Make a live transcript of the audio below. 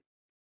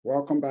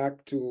Welcome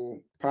back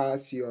to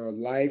Pass Your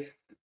Life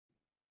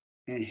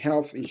and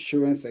Health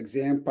Insurance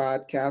Exam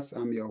Podcast.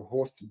 I'm your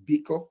host,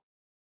 Biko.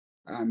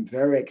 I'm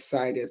very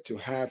excited to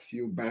have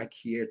you back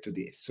here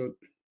today. So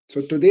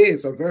today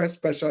is a very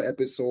special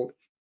episode.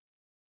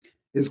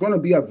 It's going to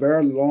be a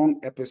very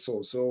long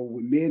episode, so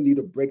we may need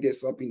to break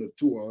this up into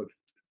 2 or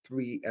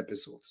 3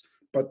 episodes.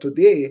 But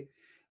today,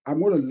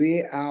 I'm going to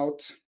lay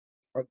out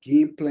a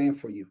game plan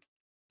for you.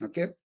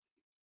 Okay?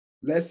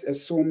 Let's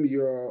assume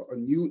you're a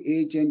new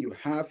agent, you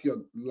have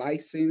your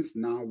license.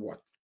 Now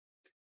what?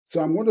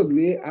 So I'm going to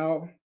lay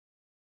out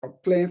a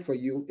plan for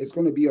you. It's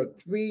going to be a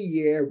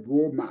 3-year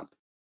roadmap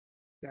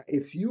that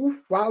if you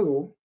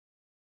follow,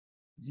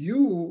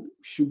 you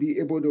should be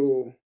able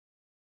to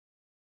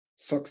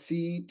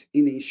succeed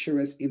in the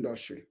insurance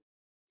industry.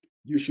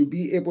 You should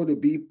be able to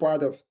be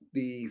part of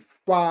the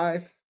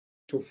 5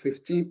 to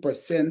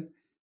 15%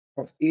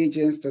 of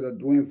agents that are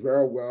doing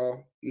very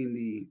well in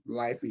the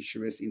life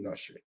insurance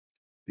industry.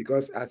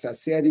 Because as I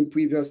said in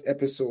previous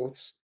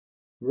episodes,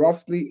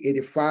 roughly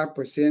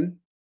 85%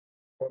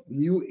 of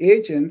new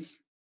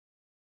agents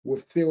will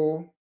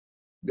fail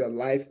the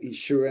life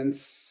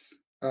insurance.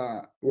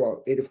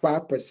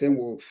 85%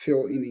 will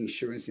fail in the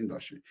insurance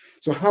industry.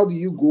 So, how do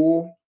you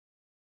go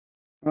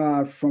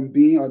from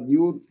being a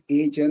new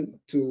agent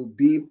to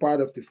being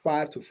part of the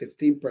 5 to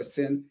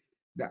 15%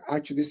 that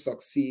actually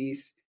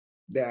succeeds,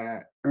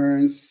 that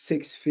earns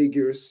 6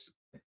 figures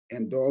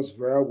and does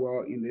very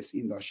well in this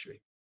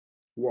industry?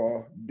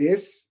 Well,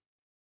 this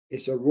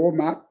is your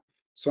roadmap.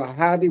 So I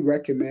highly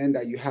recommend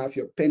that you have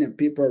your pen and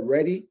paper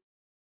ready.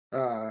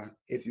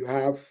 If you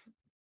have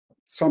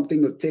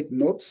something to take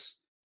notes,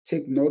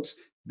 take notes.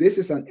 This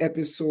is an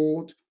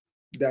episode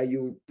that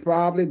you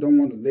probably don't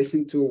want to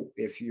listen to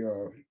if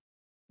you're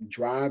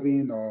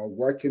driving or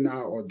working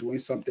out or doing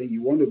something.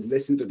 You want to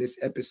listen to this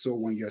episode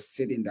when you're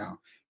sitting down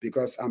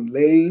because I'm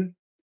laying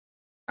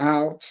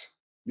out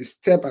the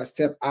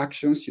step-by-step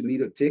actions you need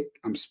to take.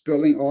 I'm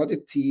spilling all the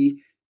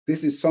tea.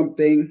 This is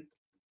something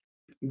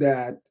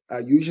that I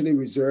usually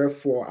reserve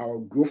for our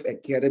Growth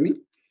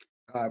Academy,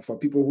 for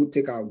people who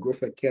take our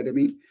Growth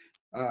Academy.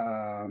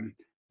 Um,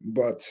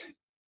 but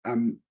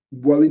I'm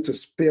willing to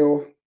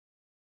spill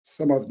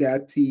some of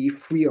that tea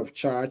free of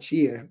charge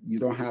here. You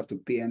don't have to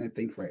pay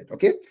anything for it.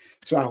 Okay.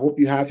 So I hope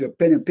you have your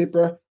pen and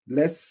paper.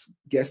 Let's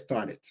get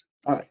started.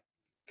 All right.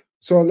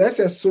 So let's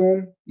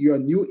assume you're a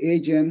new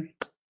agent.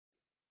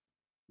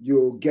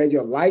 You get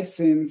your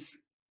license.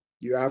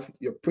 You have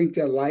your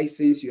printed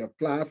license. You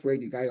apply for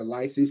it. You got your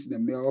license in the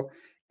mail.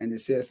 And it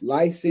says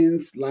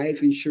licensed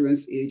life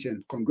insurance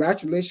agent.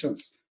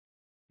 Congratulations.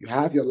 You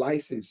have your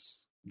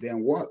license.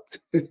 Then what?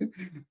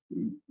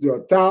 There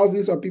are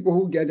thousands of people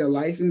who get their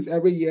license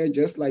every year,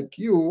 just like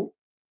you.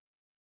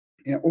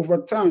 And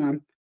over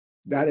time,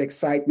 that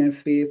excitement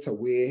fades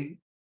away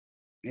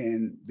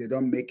and they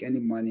don't make any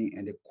money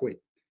and they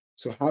quit.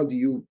 So, how do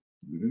you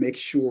make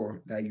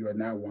sure that you are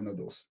not one of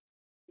those?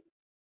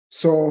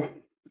 So,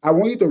 I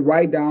want you to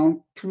write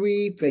down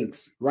 3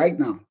 things right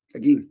now.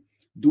 Again,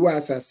 do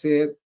as I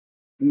said,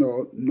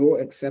 no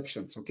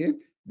exceptions. Okay.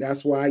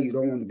 That's why you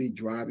don't want to be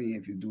driving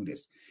if you do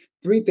this.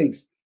 3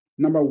 things.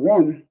 Number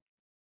one,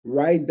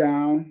 write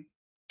down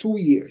 2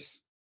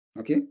 years.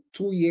 Okay.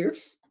 2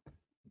 years.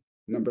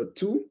 Number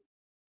two,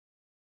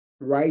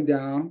 write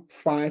down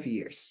 5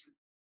 years.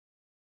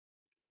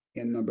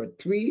 And number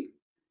three,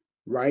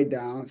 write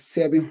down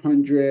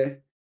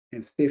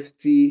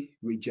 750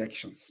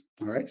 rejections.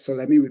 All right. So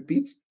let me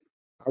repeat.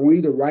 I want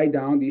you to write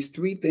down these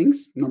 3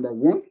 things. Number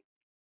one,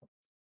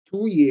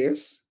 2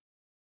 years.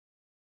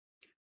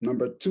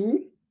 Number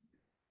two,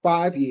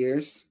 5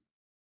 years.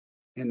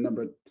 And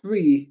number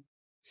three,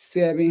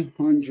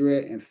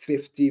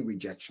 750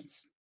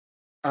 rejections.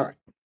 All right.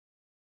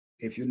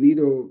 If you need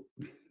to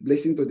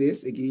listen to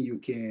this again, you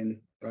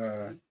can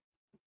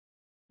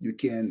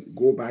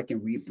go back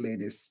and replay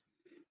this.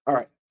 All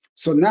right.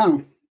 So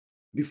now,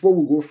 before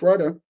we go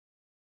further,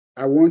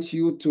 I want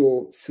you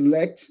to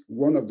select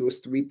one of those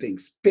 3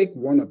 things. Pick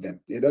one of them.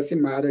 It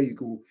doesn't matter. You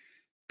could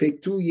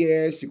pick 2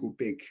 years. You could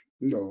pick,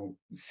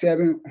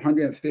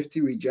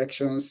 750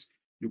 rejections.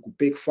 You could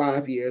pick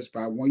 5 years,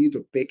 but I want you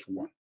to pick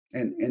one.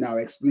 And I'll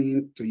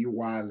explain to you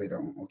why later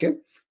on. Okay.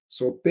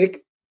 So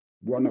pick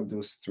one of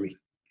those 3.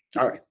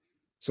 All right.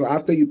 So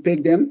after you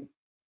pick them,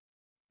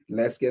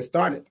 let's get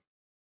started.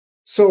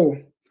 So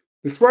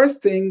the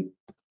first thing,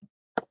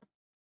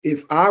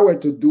 if I were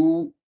to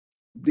do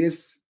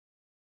this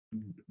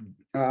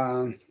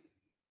uh,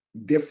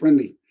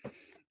 differently,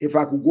 if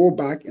I could go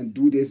back and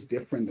do this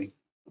differently,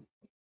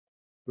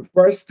 the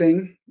first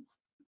thing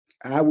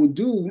I would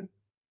do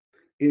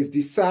is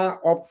decide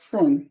up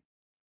front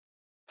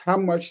how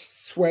much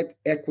sweat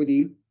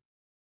equity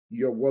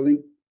you're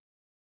willing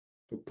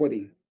to put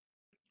in.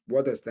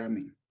 What does that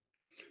mean?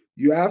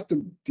 You have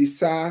to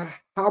decide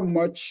how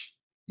much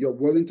you're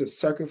willing to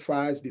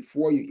sacrifice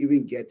before you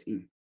even get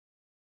in.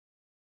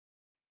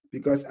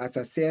 Because as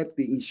I said,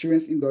 the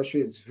insurance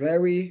industry is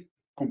very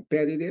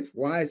competitive.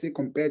 Why is it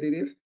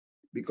competitive?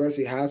 Because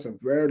it has a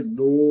very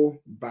low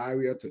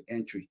barrier to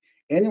entry.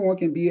 Anyone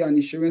can be an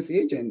insurance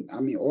agent.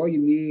 I mean, all you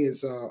need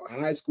is a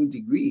high school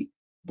degree.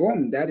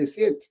 Boom, that is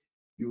it.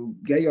 You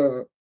get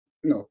your,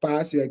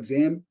 pass your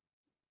exam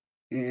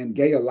and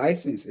get your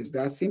license. It's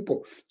that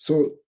simple.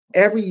 So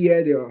every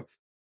year there are,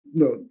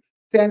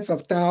 tens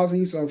of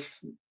thousands of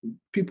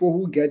people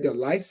who get their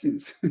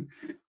license,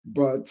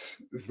 but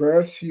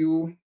very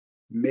few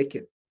make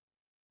it.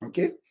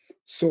 Okay.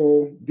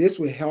 So this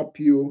will help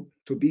you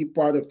to be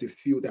part of the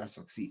few that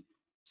succeed.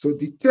 So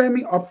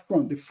determine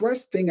upfront. The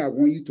first thing I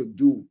want you to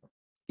do,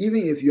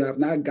 even if you have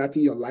not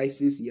gotten your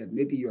license yet,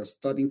 maybe you're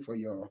studying for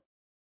your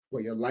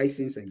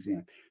license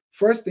exam.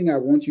 First thing I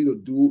want you to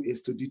do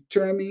is to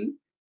determine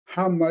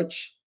how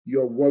much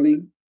you're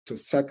willing to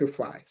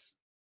sacrifice.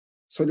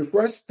 So the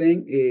first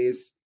thing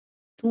is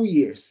 2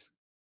 years.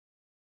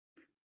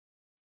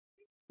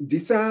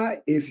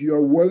 Decide if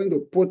you're willing to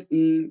put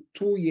in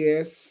 2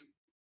 years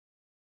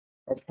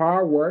of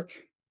hard work,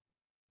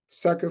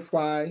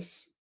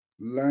 sacrifice,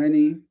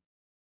 learning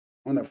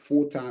on a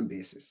full-time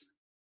basis.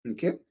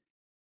 Okay.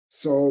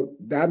 So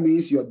that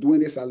means you're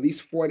doing this at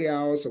least 40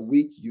 hours a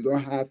week. You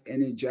don't have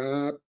any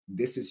job.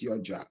 This is your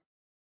job.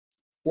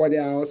 40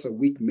 hours a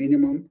week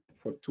minimum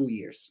for 2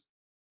 years.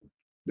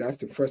 That's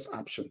the first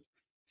option.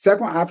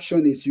 Second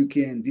option is you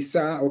can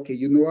decide, okay,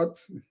 you know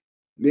what?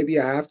 Maybe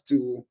I have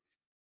to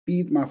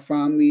feed my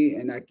family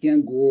and I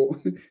can't go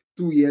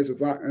 2 years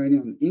without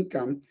earning an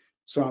income.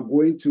 So I'm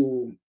going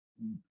to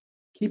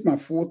keep my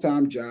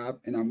full-time job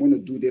and I'm going to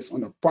do this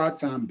on a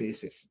part-time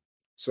basis.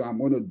 So I'm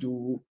going to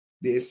do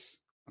this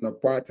on a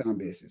part-time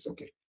basis.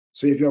 Okay.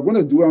 So if you're going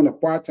to do it on a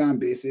part-time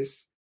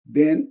basis,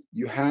 then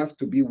you have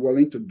to be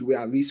willing to do it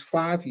at least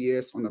 5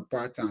 years on a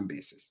part-time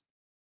basis.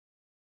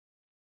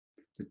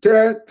 The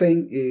third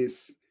thing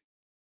is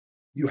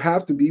you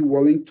have to be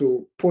willing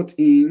to put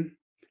in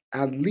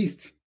at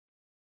least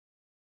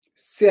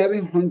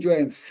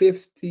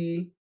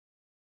 750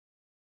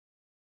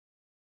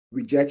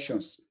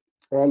 rejections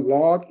or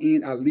log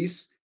in at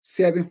least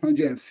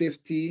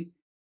 750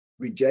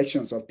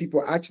 rejections of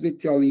people actually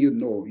telling you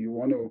no. You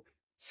want to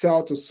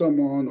sell to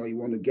someone or you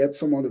want to get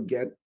someone to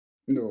get,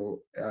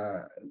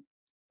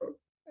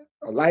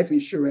 a life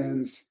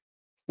insurance,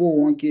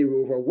 401k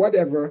rover,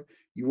 whatever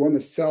you want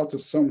to sell to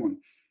someone.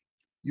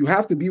 You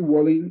have to be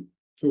willing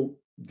to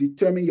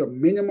determine your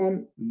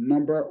minimum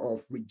number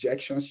of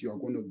rejections you're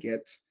going to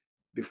get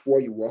before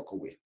you walk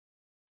away.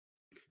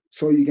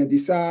 So you can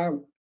decide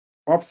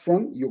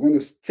upfront you're going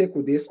to stick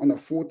with this on a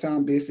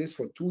full-time basis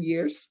for 2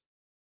 years.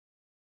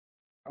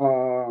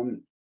 Number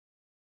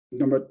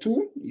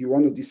two, you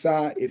want to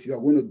decide if you're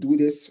going to do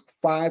this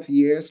 5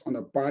 years on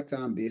a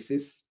part-time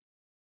basis,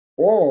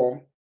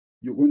 or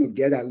you're going to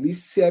get at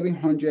least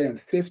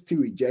 750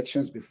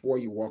 rejections before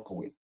you walk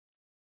away.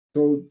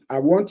 So I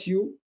want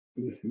you,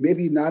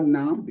 maybe not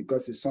now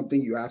because it's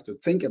something you have to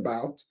think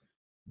about,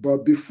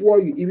 but before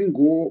you even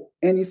go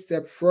any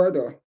step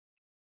further,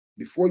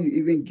 before you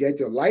even get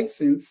your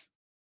license,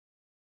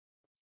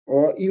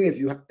 or even if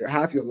you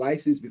have your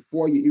license,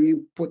 before you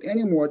even put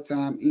any more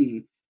time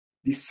in,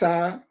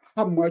 decide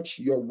how much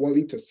you're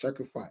willing to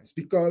sacrifice.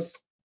 Because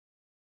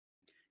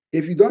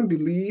if you don't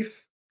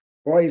believe,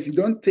 or if you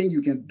don't think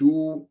you can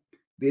do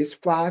this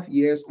 5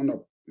 years on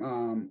a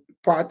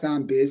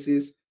part-time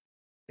basis,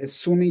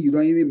 assuming you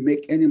don't even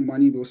make any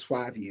money those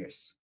 5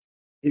 years,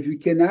 if you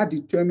cannot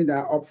determine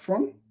that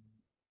upfront,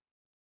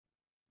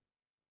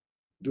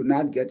 do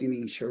not get in the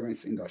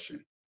insurance industry.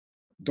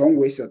 Don't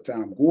waste your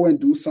time. Go and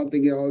do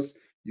something else.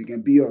 You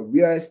can be a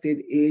real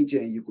estate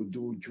agent. You could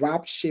do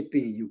drop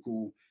shipping. You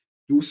could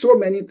do so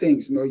many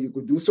things. You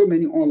could do so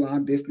many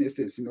online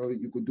businesses.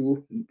 You could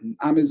do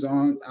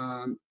Amazon,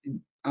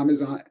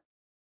 Amazon,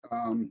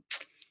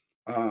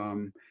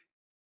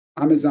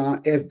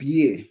 Amazon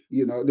FBA.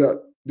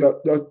 There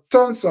are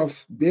tons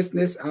of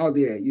business out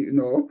there.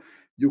 You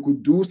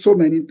could do so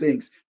many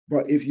things.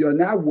 But if you're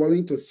not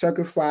willing to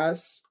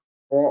sacrifice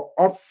or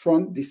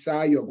upfront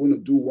decide you're going to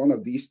do one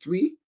of these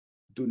three,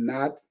 do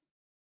not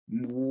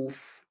move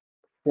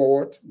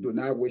forward. Do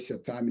not waste your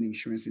time in the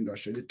insurance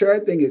industry. The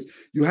third thing is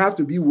you have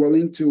to be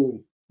willing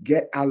to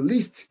get at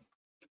least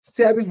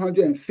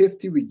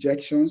 750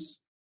 rejections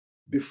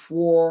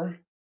before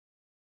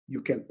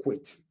you can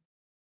quit.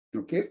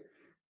 Okay?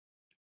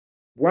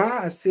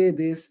 Why I say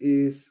this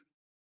is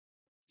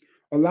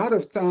a lot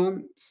of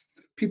times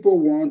people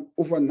want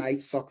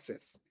overnight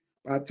success.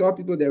 But I tell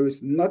people there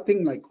is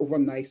nothing like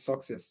overnight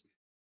success.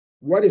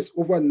 What is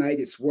overnight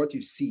is what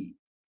you see,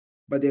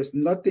 but there's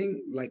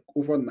nothing like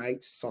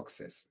overnight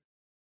success.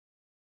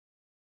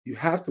 You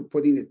have to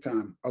put in the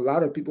time. A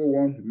lot of people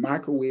want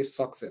microwave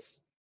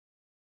success.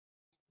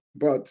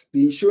 But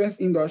the insurance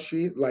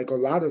industry, like a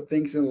lot of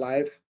things in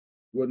life,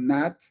 will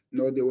not,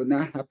 they will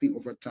not happen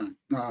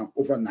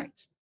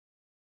overnight.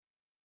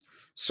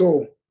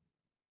 So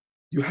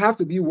you have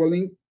to be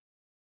willing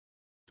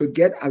to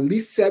get at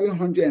least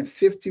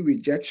 750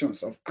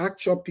 rejections of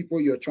actual people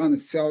you're trying to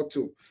sell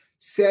to.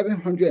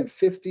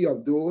 750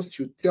 of those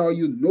should tell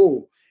you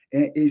no.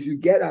 And if you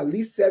get at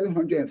least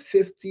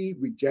 750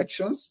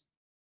 rejections,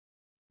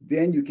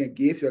 then you can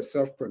give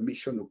yourself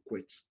permission to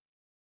quit.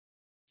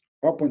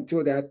 Up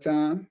until that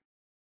time,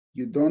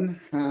 you don't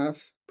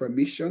have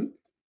permission.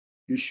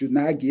 You should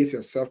not give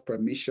yourself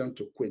permission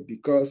to quit,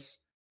 because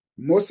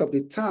most of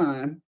the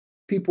time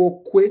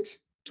people quit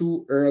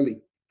too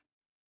early.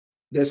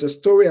 There's a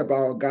story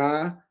about a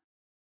guy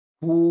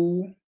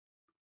who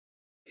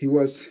he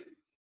was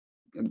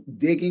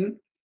digging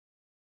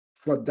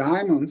for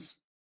diamonds,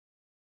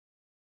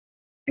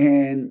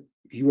 and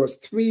he was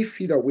 3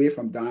 feet away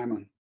from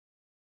diamond,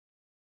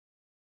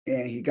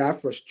 and he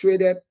got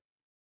frustrated,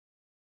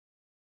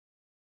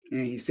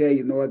 and he said,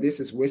 you know what, this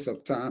is waste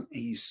of time,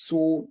 and he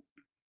sold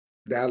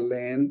that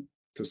land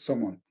to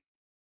someone.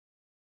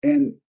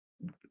 And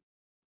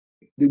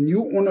the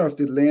new owner of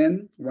the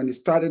land, when he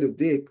started to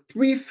dig,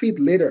 3 feet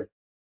later,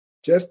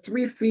 just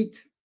 3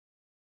 feet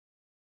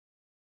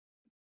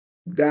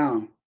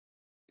down,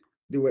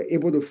 they were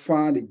able to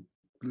find the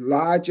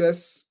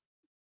largest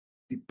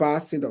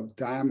deposit of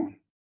diamond.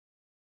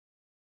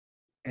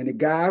 And the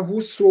guy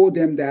who sold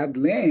them that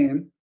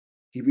land,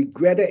 he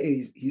regretted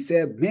it. He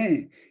said,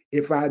 man,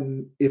 if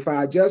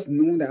I just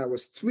known that I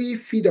was 3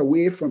 feet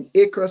away from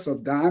acres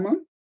of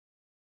diamond,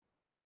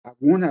 I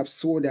won't have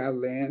sold that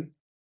land.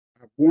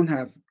 I won't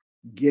have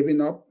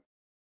given up.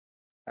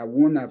 I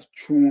won't have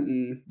thrown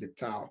in the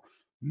towel.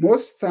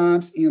 Most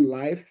times in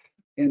life,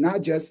 and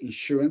not just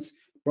insurance,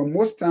 but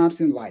most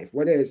times in life,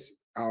 whether it's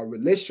our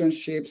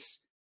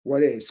relationships,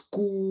 whether it's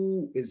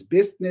school, it's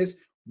business,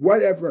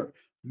 whatever,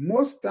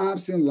 most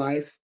times in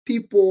life,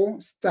 people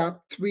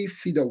stop 3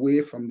 feet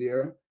away from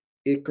their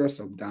acres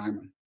of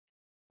diamond.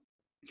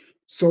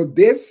 So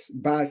this,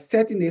 by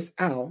setting this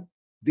out,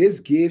 this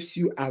gives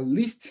you at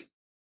least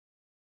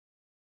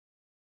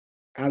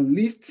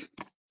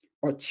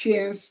a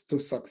chance to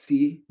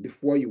succeed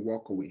before you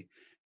walk away.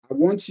 I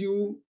want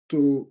you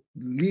to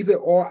leave it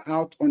all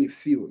out on the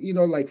field,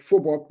 like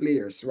football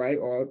players, right?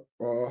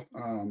 Or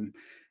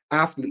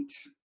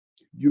athletes.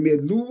 You may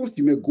lose,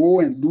 you may go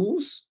and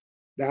lose.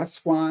 That's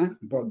fine,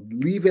 but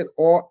leave it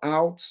all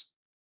out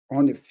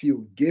on the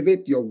field. Give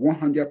it your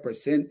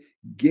 100%.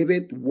 Give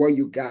it what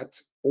you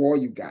got, all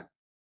you got.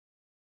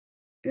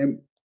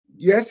 And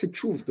here's the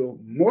truth, though.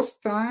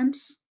 Most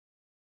times,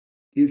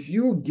 if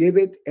you give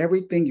it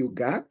everything you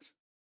got,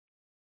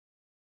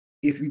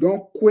 if you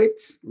don't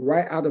quit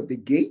right out of the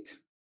gate,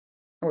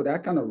 oh,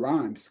 that kind of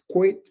rhymes,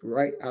 quit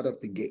right out of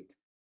the gate.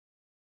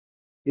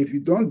 If you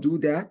don't do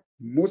that,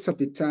 most of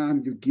the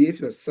time you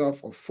give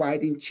yourself a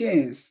fighting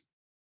chance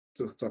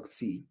to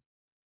succeed.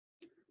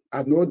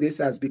 I know this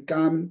has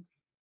become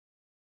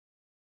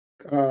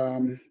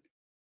um,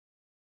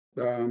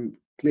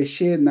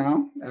 cliche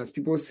now, as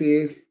people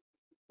say,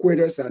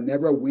 quitters are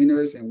never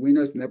winners and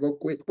winners never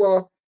quit.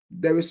 Well,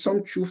 there is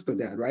some truth to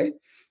that, right?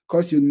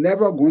 Because you're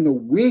never going to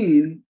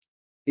win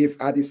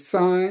if at the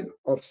sign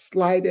of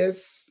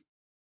slightest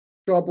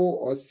trouble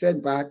or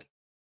setback,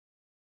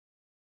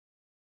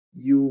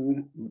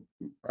 you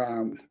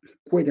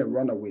quit and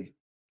run away.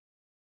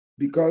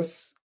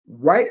 Because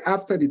right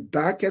after the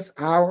darkest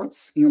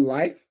hours in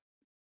life,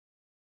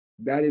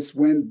 that is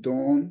when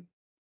dawn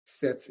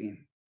sets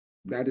in.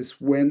 That is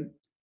when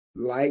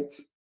light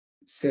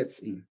sets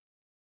in.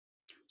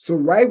 So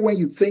right when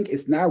you think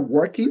it's not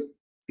working,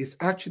 it's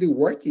actually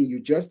working. You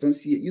just don't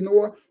see it. You know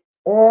what?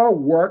 All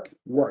work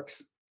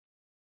works.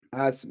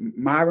 As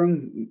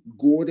Myron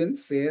Golden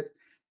said,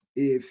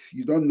 if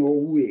you don't know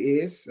who he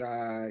is,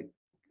 I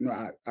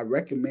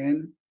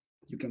recommend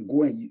you can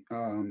go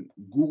and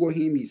Google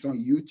him. He's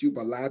on YouTube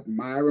a lot.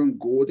 Myron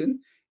Golden,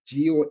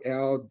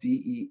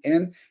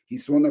 Golden.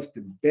 He's one of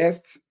the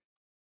best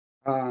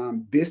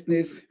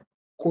business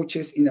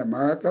coaches in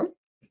America.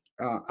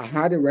 I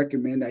highly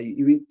recommend that you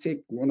even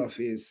take one of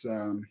his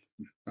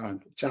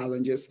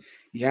challenges.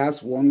 He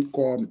has one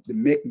called the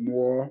Make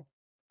More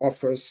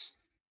Offers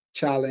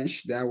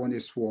Challenge. That one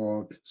is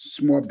for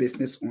small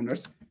business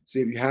owners. So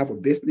if you have a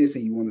business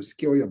and you want to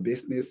scale your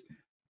business,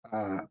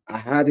 I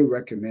highly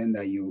recommend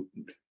that you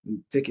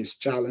take his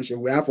challenge.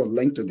 And we have a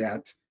link to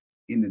that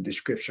in the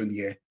description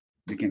here.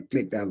 You can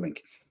click that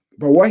link.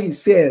 But what he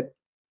said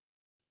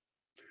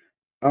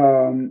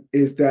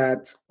is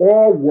that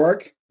all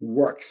work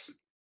works.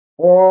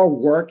 All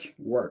work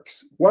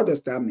works. What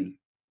does that mean?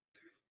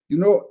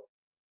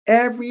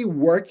 Every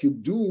work you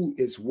do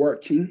is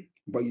working,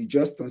 but you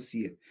just don't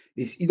see it.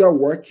 It's either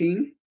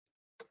working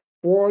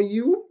for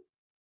you,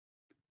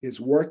 it's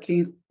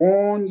working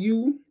on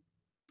you,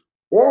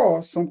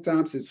 or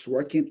sometimes it's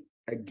working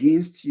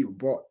against you.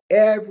 But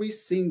every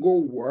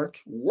single work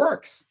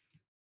works.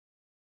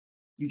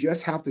 You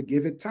just have to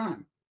give it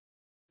time.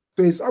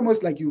 So it's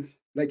almost like you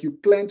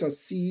plant a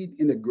seed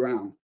in the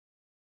ground,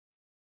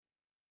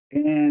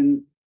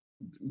 and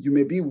you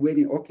may be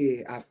waiting.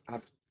 Okay,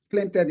 I've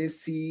planted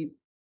this seed.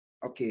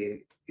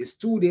 Okay, it's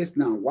 2 days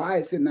now. Why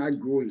is it not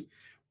growing?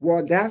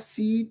 Well, that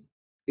seed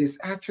is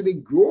actually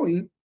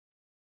growing,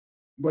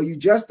 but you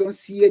just don't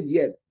see it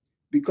yet.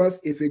 Because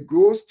if it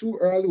grows too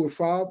early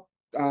without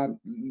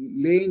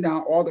laying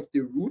down all of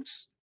the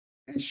roots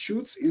and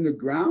shoots in the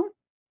ground,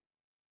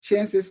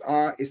 chances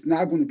are it's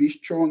not going to be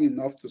strong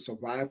enough to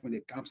survive when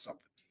it comes up.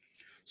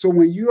 So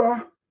when you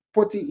are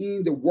putting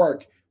in the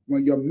work,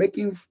 when you're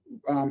making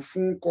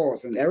phone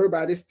calls and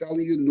everybody's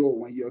telling you no,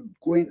 when you're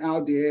going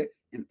out there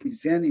and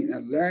presenting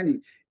and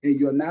learning and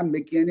you're not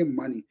making any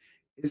money,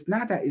 it's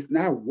not that it's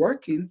not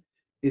working,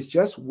 it's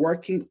just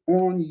working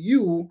on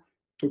you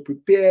to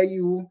prepare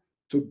you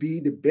to be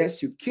the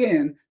best you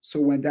can. So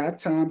when that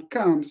time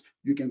comes,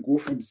 you can go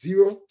from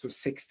 0 to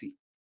 60.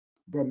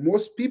 But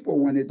most people,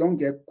 when they don't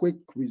get quick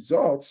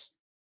results,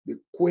 they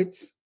quit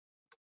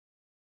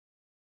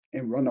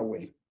and run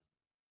away.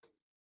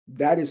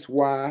 That is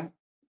why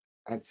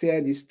I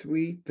said these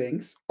three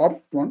things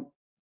up front.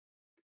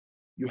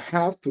 You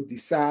have to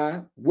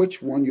decide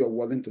which one you're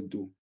willing to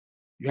do.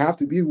 You have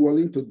to be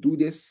willing to do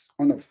this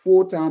on a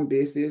full-time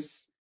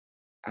basis,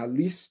 at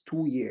least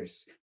 2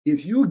 years.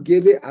 If you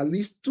give it at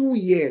least 2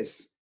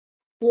 years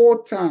full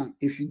time,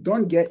 if you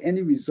don't get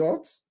any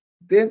results,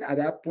 then at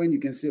that point you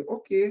can say,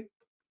 okay,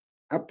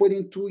 I put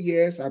in 2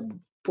 years, I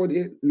put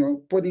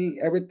in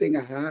everything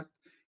I had,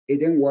 it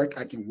didn't work,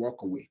 I can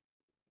walk away.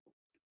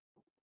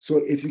 So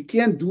if you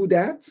can't do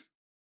that,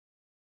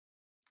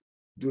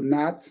 do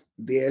not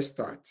dare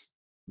start,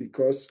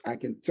 because I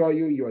can tell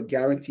you, you're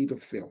guaranteed to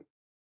fail.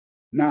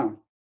 Now,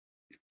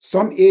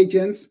 some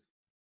agents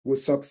will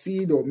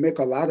succeed or make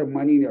a lot of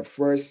money in their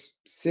first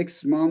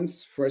 6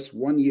 months, first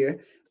 1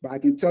 year. But I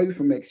can tell you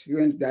from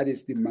experience, that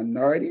is the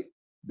minority.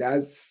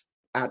 That's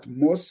at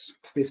most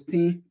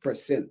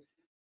 15%.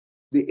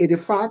 The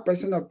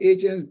 85% of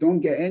agents don't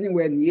get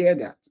anywhere near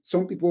that.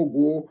 Some people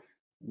go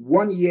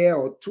 1 year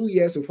or 2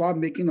 years without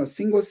making a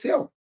single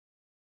sale.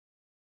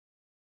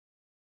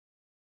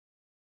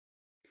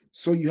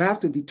 So you have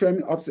to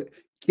determine,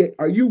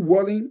 are you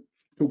willing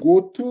to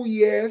go 2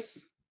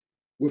 years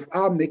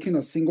without making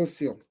a single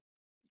sale,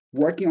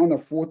 working on a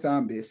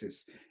full-time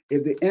basis?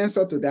 If the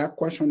answer to that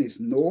question is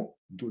no,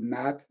 do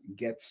not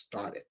get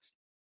started.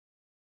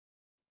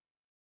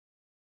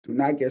 Do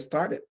not get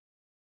started.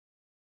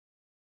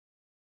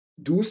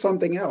 Do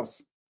something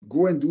else.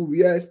 Go and do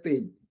real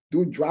estate,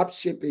 do drop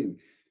shipping.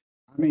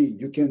 I mean,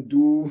 you can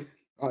do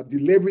a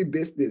delivery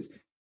business.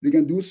 You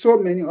can do so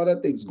many other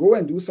things. Go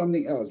and do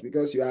something else,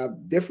 because you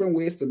have different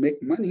ways to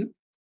make money.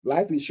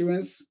 Life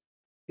insurance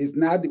is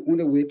not the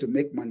only way to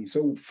make money.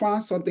 So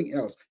find something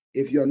else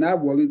if you're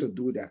not willing to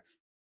do that.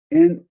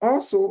 And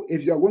also,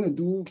 if you're going to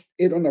do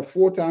it on a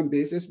full-time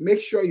basis,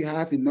 make sure you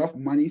have enough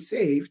money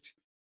saved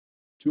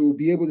to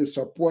be able to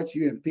support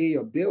you and pay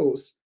your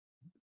bills.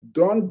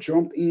 Don't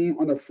jump in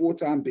on a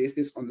full-time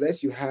basis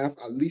unless you have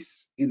at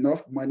least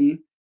enough money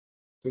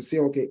to say,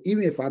 okay,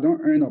 even if I don't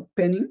earn a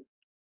penny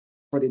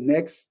for the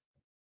next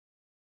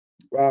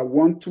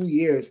 1, 2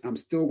 years, I'm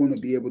still going to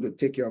be able to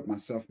take care of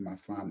myself and my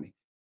family.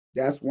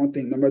 That's one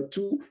thing. Number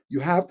two, you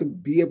have to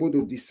be able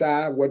to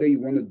decide whether you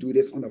want to do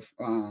this on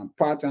a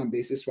part-time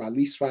basis for at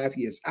least 5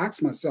 years.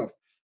 Ask yourself,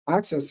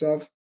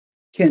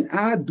 can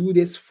I do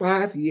this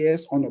 5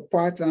 years on a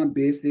part-time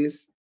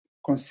basis,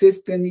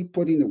 consistently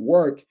putting the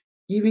work,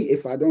 even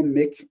if I don't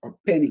make a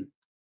penny?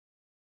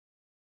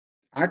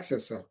 Ask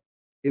yourself.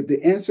 If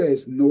the answer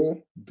is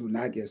no, do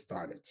not get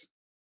started.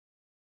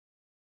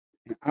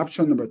 And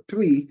option number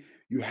three,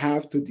 you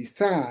have to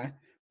decide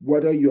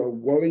whether you're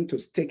willing to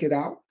stick it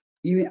out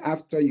even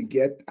after you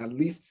get at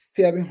least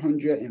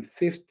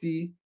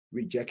 750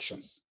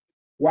 rejections.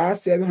 Why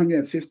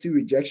 750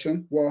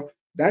 rejection? Well,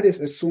 that is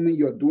assuming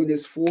you're doing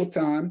this full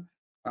time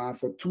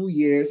for 2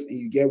 years and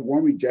you get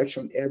one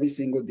rejection every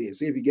single day.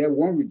 So if you get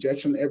one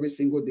rejection every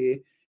single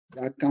day,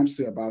 that comes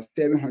to about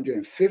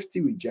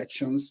 750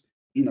 rejections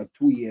in a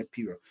 2 year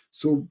period.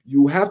 So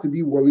you have to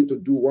be willing to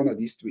do one of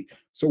these three.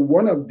 So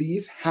one of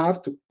these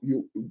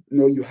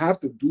you have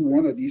to do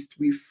one of these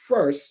three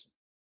first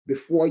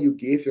before you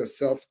give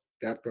yourself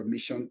that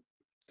permission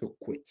to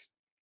quit.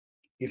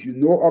 If you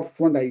know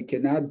upfront that you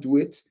cannot do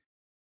it,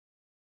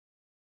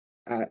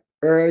 I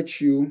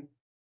urge you,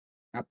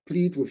 I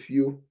plead with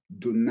you,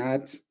 do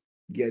not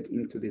get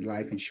into the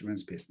life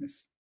insurance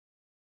business.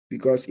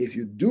 Because if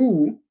you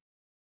do,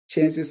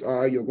 chances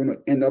are you're going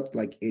to end up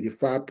like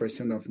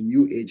 85% of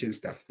new agents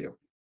that fail.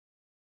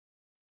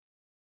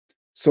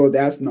 So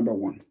that's number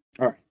one.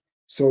 All right.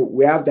 So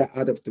we have that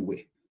out of the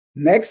way.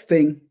 Next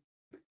thing,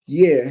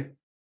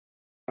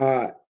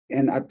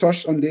 and I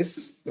touched on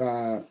this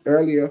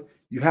earlier,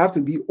 you have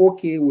to be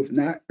okay with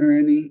not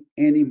earning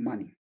any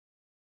money.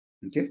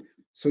 Okay.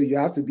 So you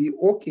have to be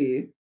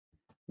okay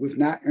with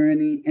not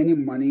earning any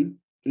money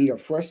in your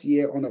first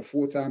year on a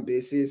full-time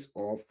basis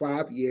or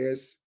 5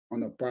 years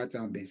on a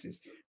part-time basis.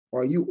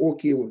 Are you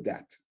okay with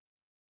that?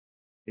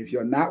 If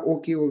you're not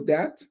okay with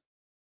that,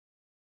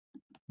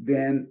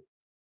 then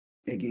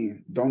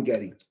again, don't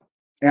get it.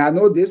 And I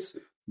know this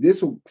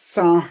will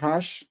sound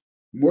harsh.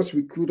 Most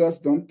recruiters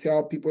don't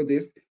tell people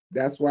this.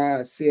 That's why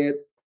I said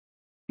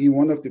in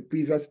one of the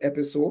previous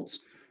episodes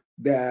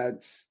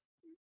that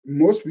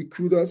most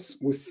recruiters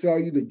will sell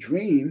you the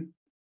dream,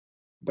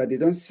 but they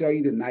don't sell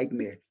you the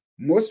nightmare.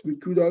 Most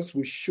recruiters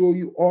will show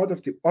you all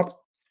of the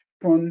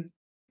upfront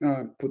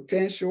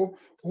potential.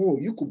 Oh,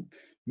 you could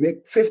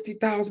make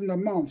 50,000 a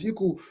month. You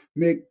could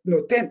make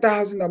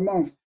 10,000 a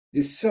month.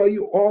 They sell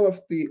you all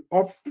of the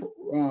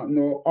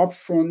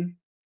upfront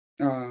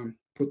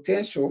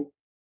potential,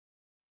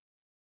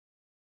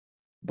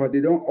 but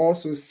they don't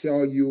also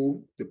sell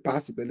you the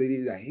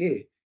possibility that,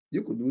 hey,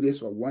 you could do this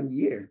for 1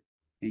 year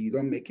and you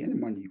don't make any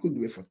money. You could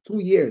do it for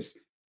 2 years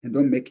and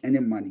don't make any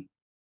money.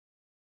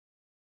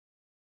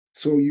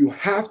 So you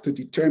have to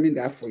determine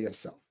that for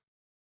yourself.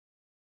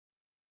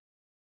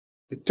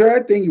 The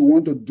third thing you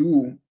want to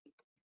do,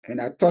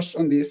 and I touched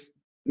on this,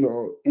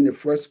 in the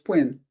first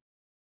point,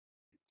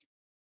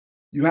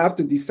 you have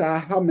to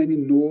decide how many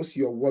no's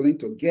you're willing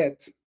to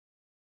get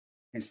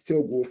and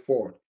still go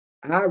forward.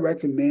 I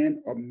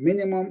recommend a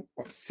minimum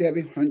of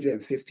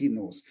 750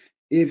 no's.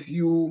 If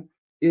you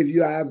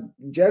have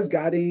just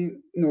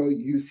gotten,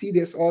 you see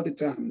this all the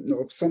time.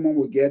 Someone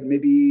will get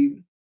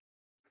maybe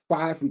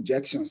 5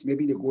 rejections.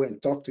 Maybe they go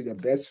and talk to their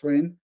best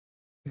friend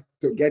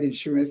to get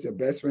insurance. Their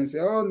best friend say,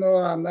 "Oh no,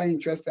 I'm not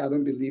interested. I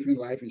don't believe in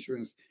life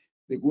insurance."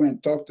 They go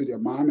and talk to their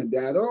mom and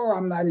dad. "Oh,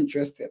 I'm not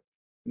interested."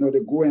 They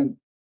go and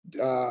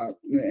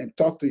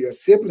talk to your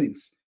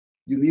siblings.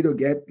 You need to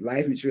get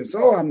life insurance.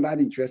 "Oh, I'm not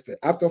interested."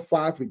 After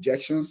 5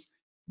 rejections,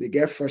 they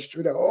get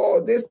frustrated.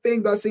 "Oh, this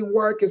thing doesn't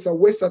work. It's a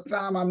waste of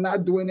time. I'm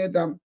not doing it."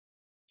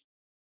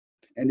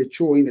 And they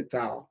throw in the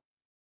towel.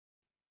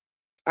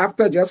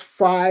 After just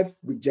 5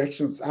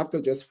 rejections,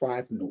 after just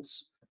 5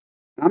 no's,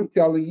 I'm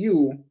telling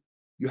you,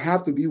 you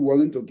have to be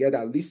willing to get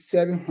at least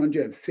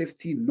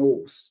 750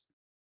 no's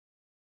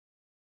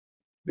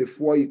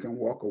before you can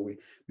walk away.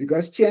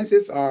 Because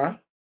chances are,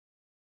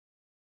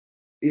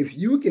 if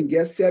you can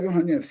get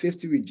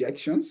 750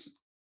 rejections,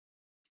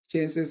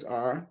 chances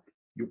are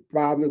you're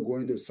probably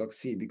going to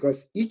succeed,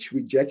 because each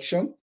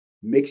rejection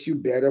makes you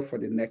better for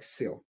the next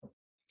sale.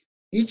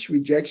 Each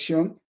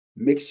rejection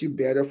makes you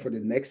better for the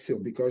next sale,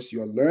 because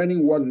you're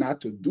learning what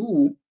not to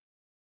do.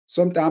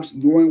 Sometimes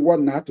knowing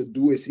what not to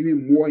do is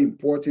even more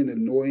important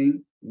than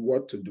knowing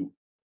what to do.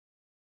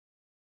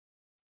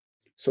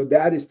 So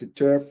that is the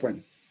third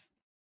point.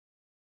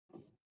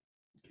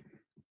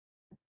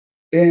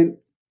 And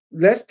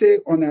let's stay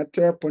on that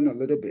third point a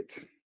little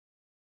bit.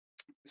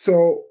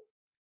 So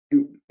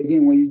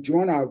again, when you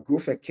join our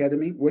Growth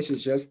Academy, which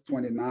is just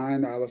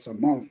 $29 a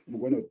month,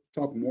 we're going to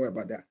talk more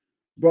about that.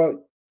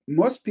 But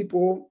most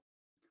people,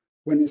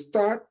 when they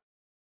start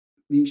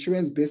the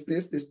insurance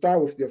business, they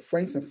start with their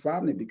friends and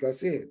family, because,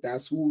 hey,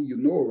 that's who you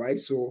know, right?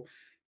 So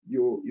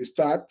you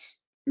start,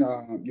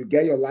 you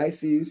get your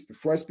license. The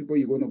first people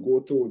you're going to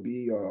go to will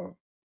be your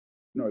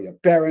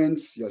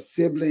parents, your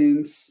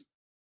siblings,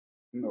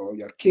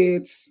 your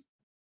kids,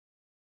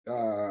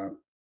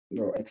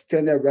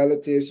 extended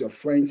relatives, your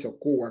friends, your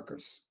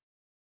co-workers.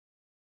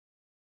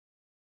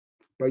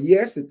 But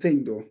here's the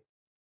thing, though.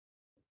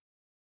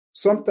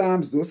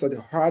 Sometimes those are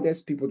the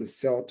hardest people to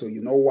sell to.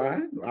 You know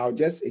why? I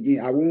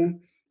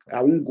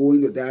won't go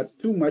into that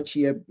too much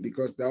here,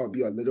 because that would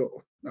be a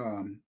little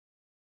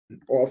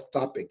off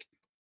topic.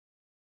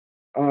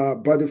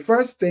 But the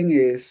first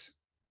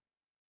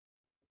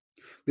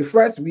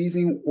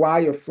reason why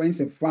your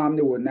friends and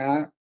family will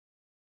not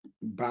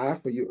buy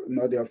for you,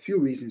 there are a few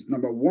reasons.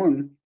 Number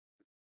one,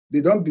 they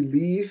don't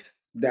believe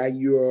that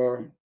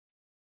you're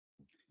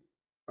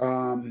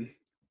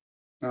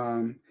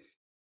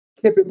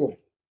capable,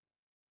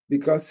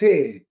 because,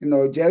 hey,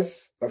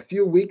 just a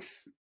few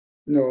weeks,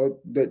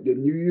 that they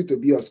knew you to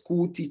be a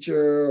school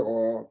teacher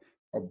or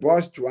a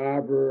bus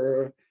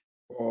driver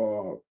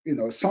or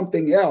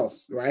something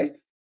else, right?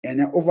 And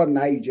then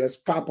overnight you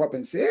just pop up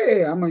and say,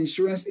 "Hey, I'm an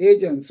insurance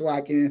agent, so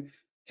I can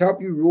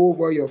help you roll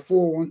over your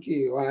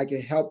 401k, or I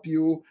can help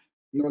you,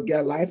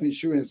 get life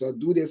insurance, or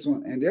do this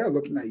one." And they're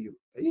looking at you.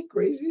 "Are you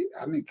crazy?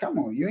 I mean, come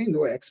on, you ain't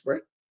no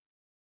expert."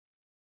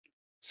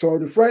 So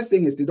the first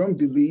thing is, they don't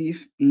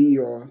believe in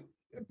your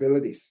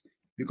abilities,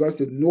 because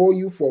they know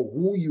you for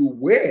who you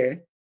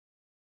were,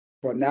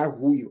 but not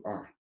who you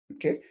are.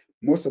 Okay.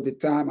 Most of the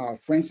time, our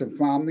friends and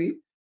family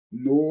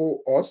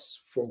know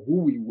us for who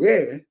we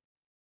were,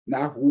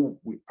 not who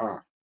we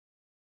are.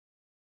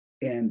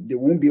 And they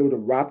won't be able to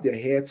wrap their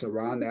heads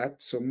around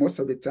that. So most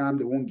of the time,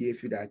 they won't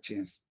give you that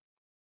chance.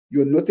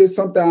 You'll notice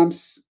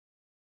sometimes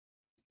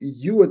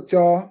you would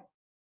tell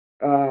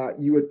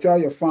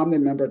your family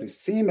member the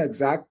same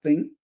exact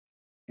thing,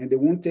 and they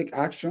won't take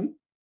action.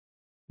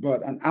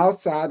 But an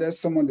outsider,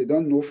 someone they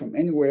don't know from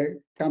anywhere,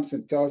 comes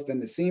and tells them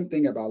the same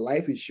thing about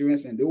life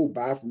insurance, and they will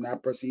buy from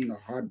that person in a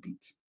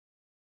heartbeat.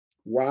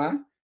 Why?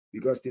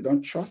 Because they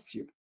don't trust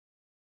you.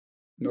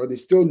 They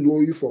still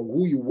know you for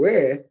who you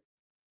were,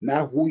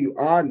 not who you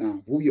are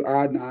now. Who you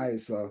are now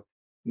is,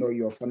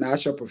 your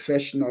financial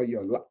professional,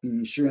 your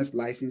insurance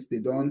license. They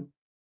don't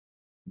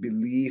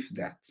believe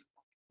that.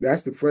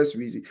 That's the first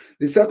reason.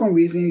 The second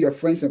reason, your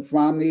friends and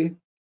family,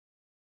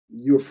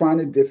 you find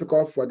it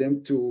difficult for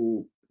them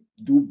to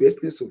do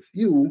business with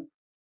you.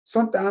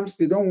 Sometimes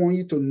they don't want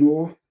you to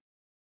know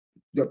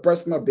their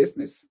personal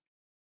business.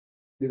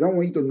 They don't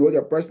want you to know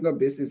their personal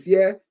business.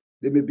 Yeah,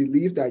 they may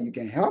believe that you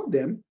can help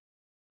them.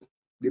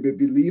 They may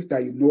believe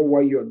that you know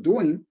what you're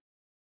doing.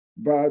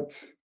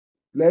 But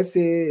let's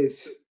say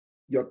it's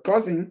your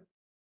cousin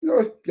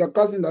Your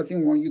cousin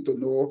doesn't want you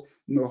to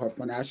know her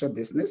financial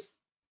business.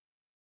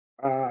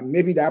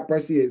 Maybe that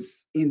person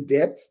is in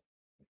debt.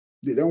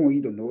 They don't want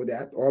you to know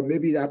that. Or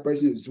maybe that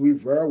person is doing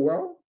very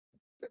well.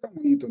 They don't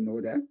want you to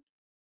know that.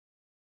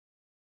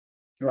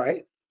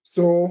 Right?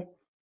 So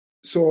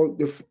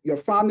your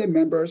family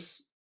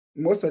members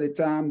most of the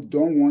time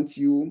don't want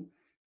you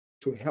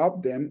to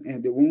help them,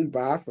 and they won't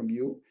buy from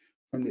you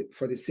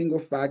for the single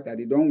fact that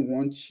they don't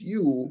want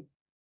you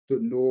to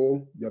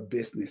know their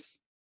business,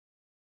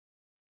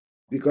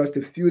 because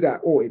they feel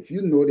that, oh, if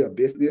you know their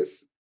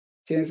business,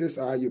 chances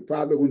are you're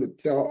probably going to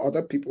tell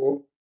other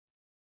people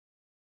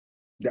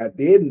that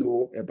they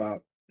know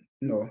about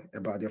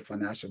their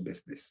financial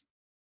business.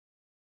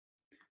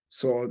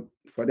 So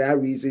for that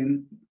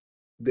reason,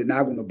 they're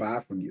not going to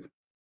buy from you.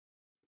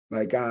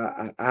 Like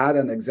I had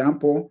an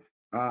example.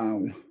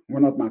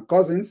 One of my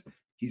cousins,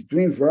 he's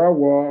doing very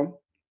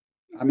well.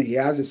 I mean, he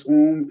has his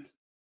own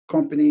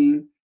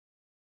company.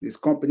 This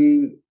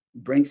company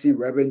brings in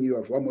revenue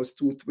of almost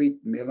 $2-3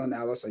 million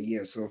a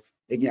year. So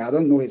again, I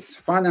don't know his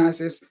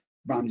finances,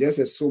 but I'm just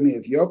assuming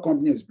if your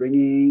company is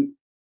bringing,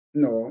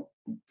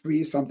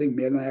 3 something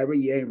million every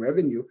year in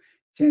revenue,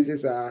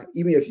 chances are,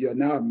 even if you're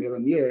now a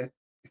millionaire,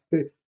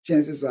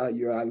 chances are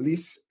you're at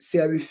least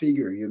seven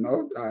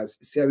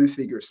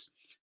figures.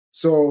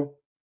 So,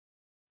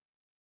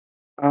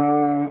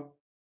 uh,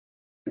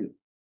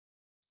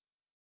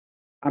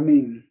 I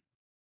mean,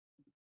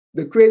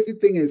 the crazy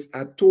thing is,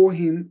 I told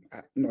him,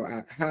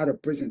 I had a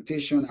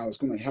presentation. I was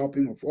going to help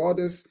him with all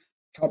this,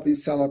 help him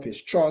set up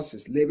his trust,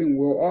 his living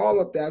will, all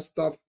of that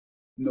stuff,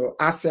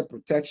 asset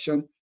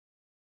protection.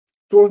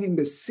 Told him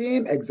the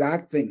same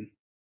exact thing.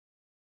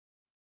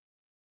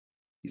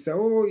 He said,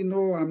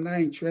 oh, I'm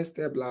not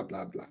interested, blah,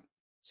 blah, blah.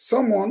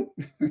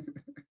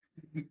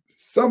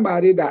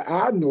 Somebody that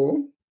I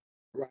know,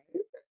 right,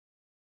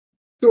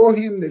 told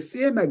him the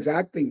same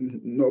exact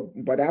thing.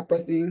 But that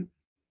person,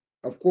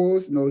 of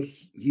course,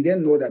 he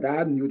didn't know that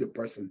I knew the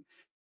person.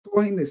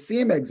 Told him the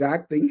same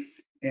exact thing,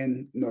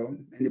 and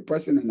and the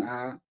person and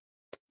I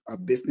are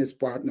business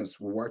partners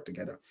who work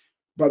together.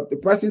 But the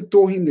person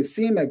told him the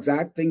same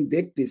exact thing,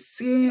 did the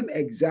same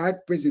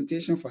exact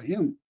presentation for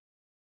him,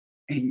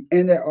 and he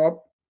ended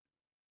up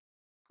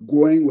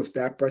going with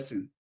that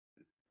person.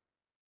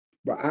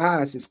 But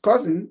I, as his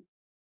cousin,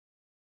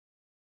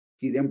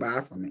 he didn't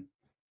buy from me.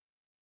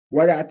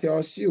 What I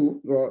tells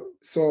you,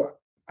 so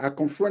I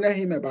confronted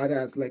him about it.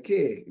 I was like,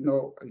 hey,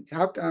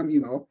 how come,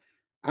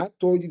 I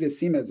told you the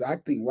same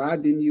exact thing. Why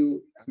didn't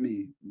you? I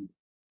mean,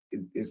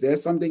 is there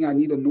something I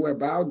need to know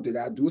about? Did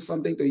I do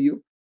something to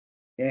you?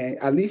 And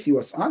at least he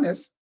was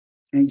honest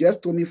and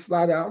just told me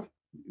flat out,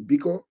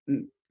 Biko,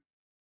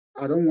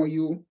 I don't want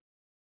you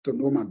to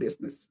know my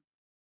business.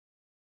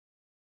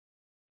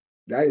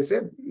 That is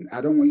it.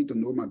 I don't want you to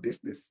know my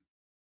business.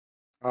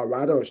 I'd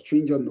rather a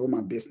stranger know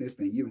my business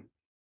than you,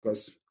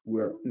 because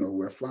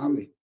we're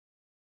family.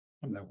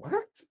 I'm like,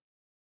 what?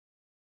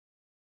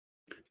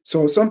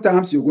 So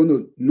sometimes you're going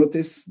to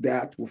notice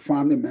that with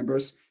family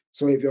members.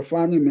 So if your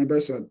family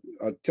members are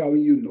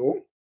telling you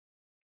no,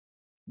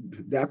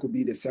 that could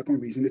be the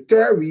second reason. The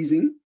third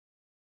reason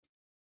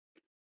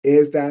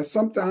is that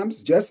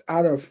sometimes, just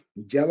out of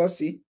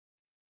jealousy,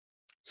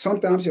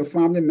 sometimes your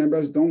family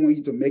members don't want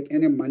you to make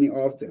any money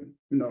off them.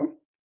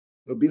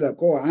 They'll be like,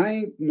 oh, I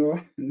ain't,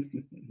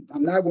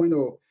 I'm not going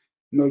to,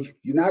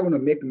 you're not going to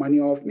make money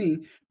off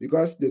me,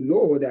 because they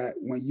know that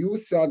when you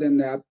sell them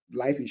that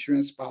life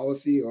insurance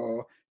policy,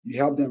 or you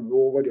help them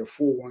roll over their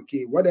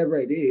 401k, whatever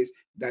it is,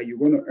 that you're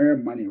going to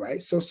earn money,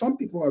 right? So some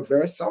people are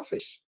very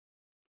selfish.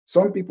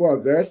 Some people are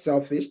very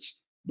selfish.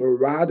 They'd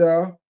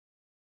rather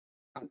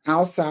an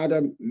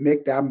outsider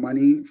make that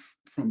money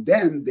from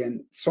them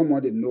than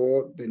someone they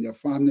know, than your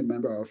family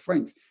member or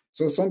friends.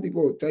 So some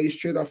people will tell you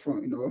straight up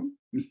from,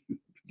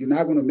 you're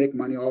not going to make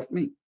money off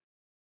me.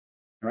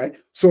 Right.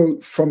 So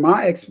from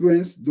my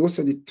experience, those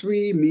are the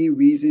three main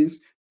reasons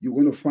you're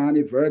going to find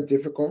it very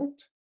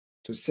difficult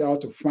to sell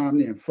to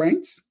family and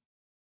friends.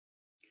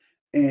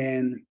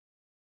 And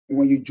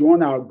when you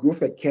join our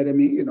Growth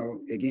Academy,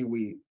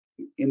 again,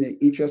 in the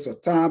interest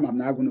of time, I'm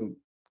not going to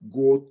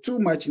go too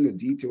much into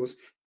details.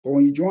 But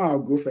when you join our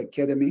Growth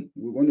Academy,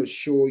 we're going to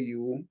show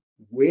you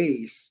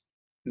ways,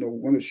 we're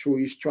going to show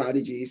you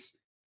strategies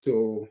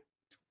for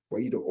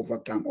you to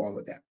overcome all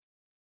of that.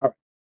 All right.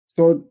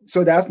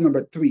 So that's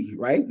number 3,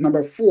 right?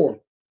 Number 4.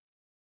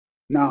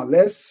 Now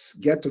let's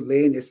get to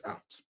laying this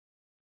out.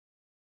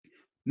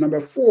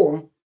 Number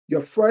 4,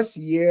 your first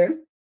year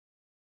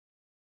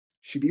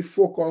should be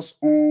focused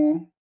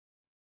on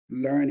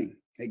learning.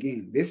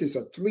 Again, this is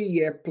a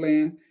 3-year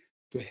plan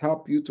to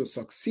help you to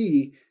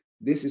succeed.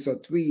 This is a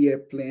 3-year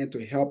plan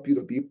to help you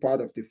to be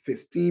part of the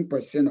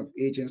 15% of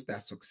agents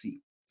that succeed.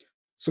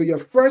 So your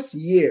first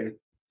year,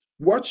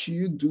 what should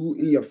you do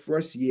in your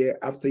first year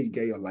after you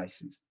get your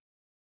license?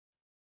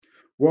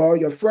 Well,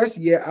 your first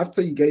year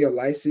after you get your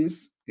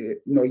license,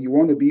 you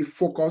want to be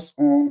focused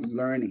on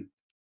learning.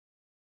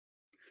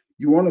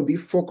 You want to be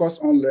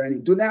focused on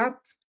learning. Do not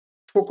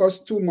focus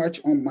too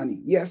much on money.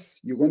 Yes,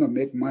 you're going to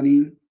make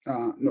money.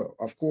 No,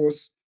 of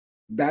course,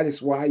 That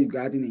is why you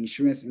got in the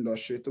insurance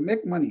industry, to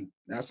make money.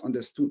 That's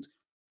understood.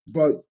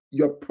 But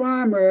your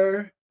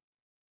primary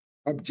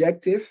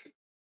objective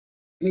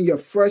in your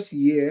first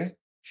year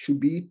should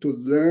be to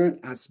learn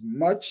as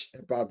much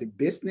about the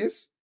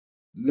business,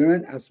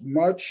 learn as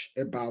much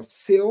about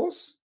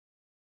sales,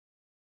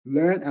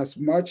 learn as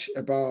much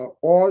about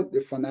all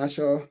the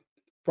financial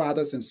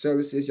products and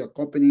services your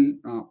company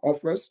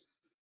offers.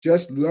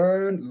 Just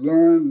learn,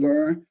 learn,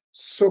 learn,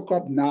 soak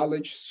up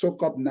knowledge,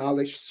 soak up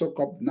knowledge, soak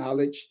up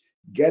knowledge,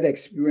 get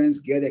experience,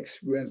 get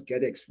experience,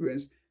 get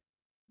experience.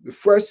 The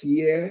first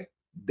year,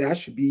 that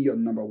should be your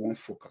number one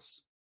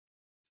focus.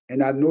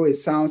 And I know it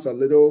sounds a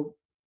little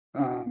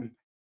um,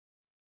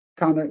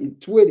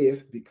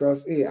 counterintuitive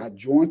because, hey, I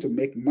joined to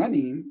make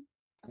money.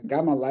 I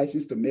got my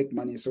license to make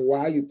money. So why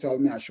are you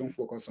telling me I shouldn't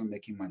focus on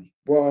making money?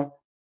 Well,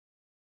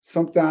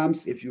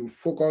 sometimes if you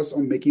focus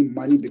on making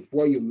money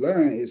before you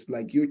learn, it's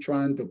like you're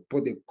trying to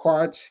put the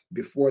cart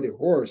before the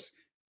horse.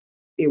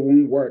 It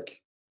won't work.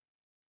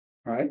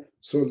 Right?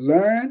 So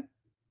learn,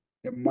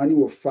 the money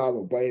will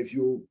follow. But if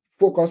you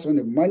focus on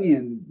the money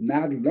and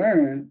not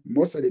learn,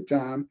 most of the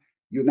time,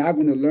 you're not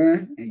going to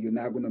learn and you're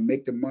not going to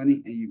make the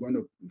money and you're going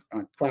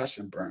to crash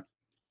and burn.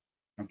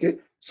 Okay.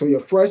 So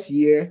your first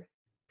year,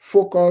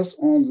 focus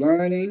on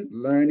learning,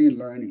 learning,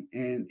 learning.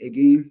 And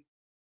again,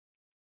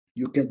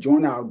 you can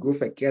join our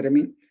Growth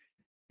Academy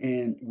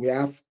and we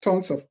have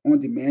tons of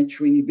on-demand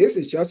training. This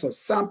is just a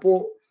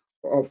sample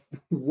of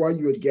what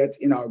you will get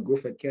in our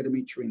Growth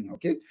Academy training,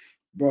 okay?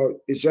 But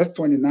it's just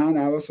 29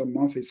 hours a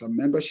month. It's a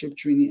membership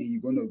training, and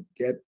you're going to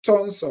get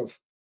tons of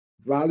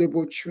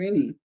valuable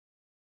training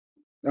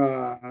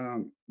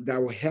that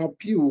will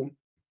help you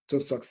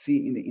to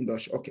succeed in the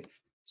industry. Okay,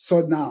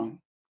 so now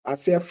I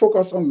say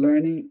focus on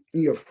learning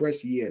in your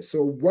first year.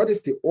 So what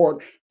is the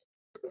order?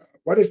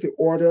 What is the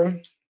order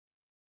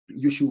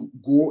you should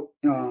go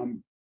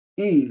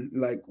in?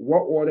 Like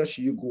what order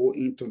should you go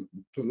in to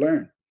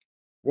learn?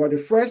 Well, the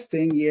first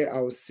thing here I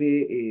would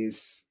say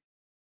is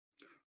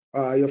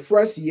your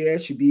first year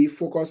should be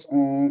focused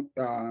on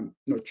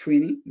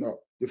training. No,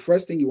 the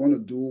first thing you want to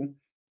do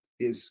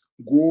is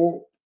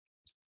go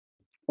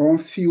on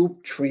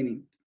field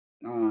training.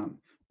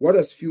 What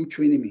does field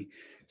training mean?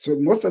 So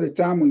most of the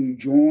time when you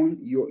join,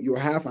 you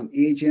have an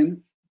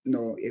agent.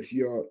 If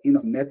you're in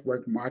a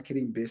network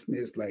marketing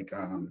business like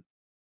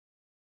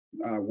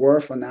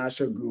World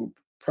Financial Group,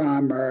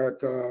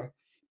 Primerica,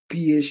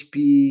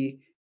 PHP,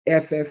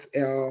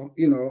 FFL,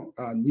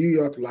 New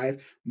York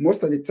Life.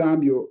 Most of the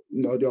time,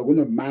 they're going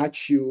to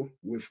match you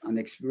with an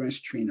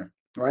experienced trainer,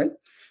 right?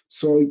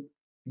 So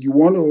you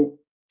want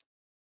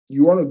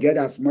to get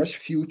as much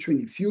field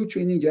training. Field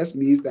training just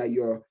means that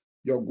you're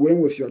going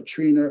with your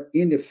trainer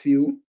in the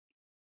field.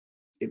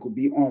 It could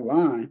be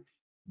online,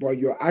 but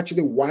you're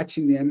actually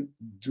watching them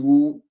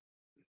do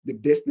the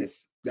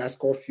business. That's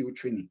called field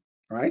training,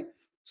 right?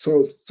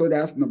 So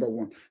that's number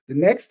one. The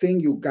next thing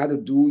you got to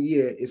do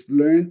here is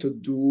learn to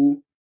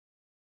do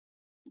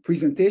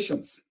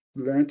presentations.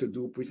 Learn to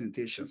do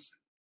presentations.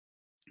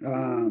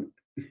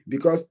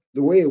 Because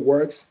the way it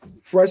works,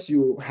 first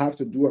you have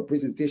to do a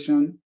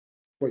presentation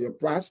for your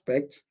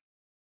prospect.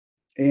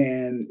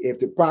 And if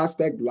the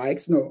prospect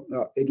likes,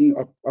 again,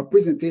 a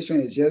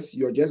presentation is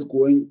you're just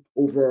going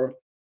over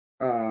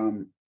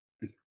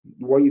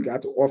what you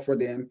got to offer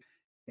them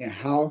and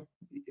how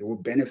it will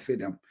benefit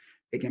them.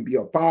 It can be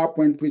a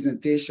PowerPoint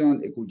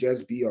presentation. It could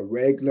just be a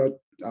regular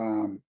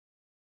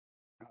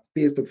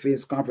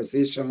face-to-face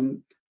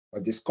conversation or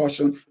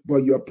discussion, but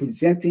you're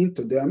presenting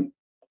to them,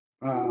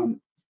 you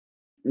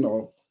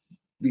know,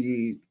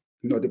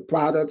 the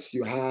products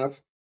you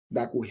have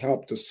that will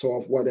help to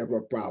solve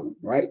whatever problem,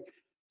 right?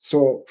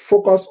 So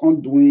focus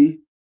on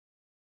doing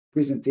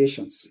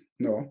presentations.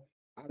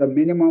 At a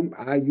minimum,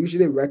 I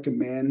usually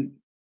recommend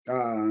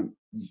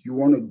you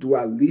want to do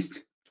at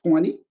least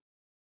 20,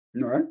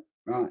 right?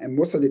 And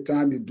most of the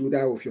time you do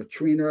that with your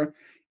trainer.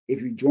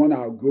 If you join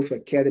our Growth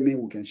Academy,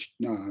 we can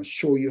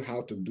show you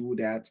how to do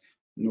that.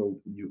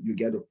 You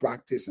get to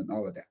practice and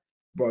all of that.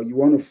 But you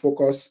want to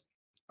focus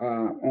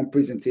on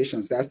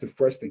presentations. That's the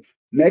first thing.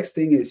 Next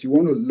thing is you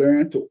want to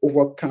learn to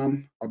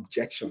overcome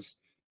objections.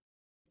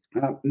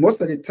 Most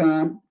of the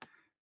time,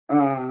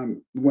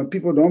 when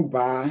people don't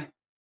buy,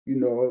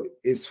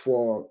 it's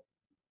for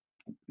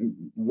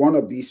one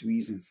of these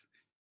reasons,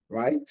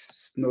 right?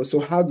 So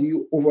how do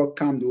you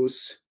overcome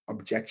those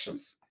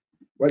objections?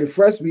 Well, the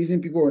first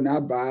reason people will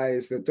not buy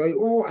is they tell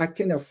you, "Oh, I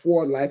can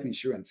afford life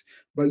insurance."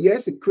 But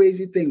here's the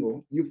crazy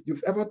thing: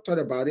 you've ever thought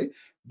about it?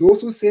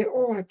 Those who say,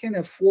 "Oh, I can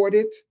afford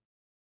it,"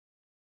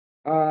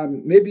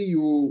 maybe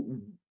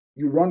you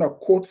run a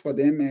quote for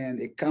them and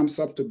it comes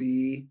up to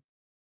be,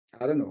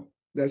 I don't know,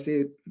 let's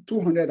say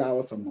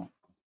 $200 a month.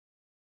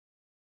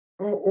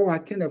 Oh, I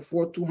can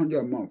afford 200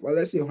 a month. Well,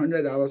 let's say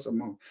 $100 a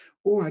month.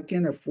 Oh, I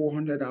can afford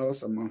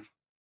 $100 a month.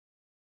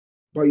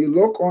 But you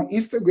look on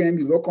Instagram,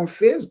 you look on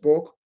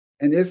Facebook,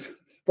 and this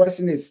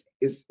person is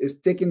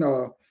taking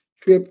a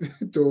trip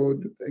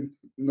to,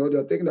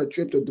 they're taking a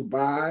trip to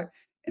Dubai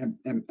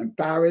and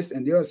Paris,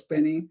 and they're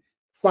spending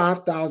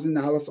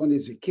 $5,000 on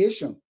this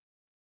vacation.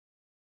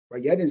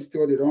 but yet and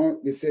still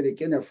they say they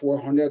can't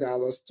afford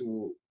 $100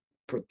 to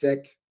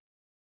protect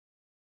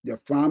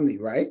their family,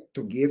 right?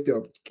 To give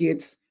their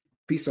kids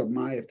peace of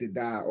mind if they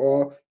die.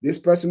 Or this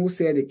person who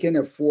said they can't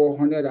afford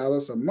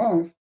 $100 a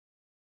month,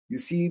 you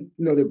see,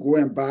 they go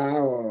and buy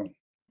or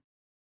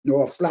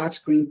a flat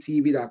screen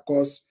TV that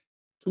costs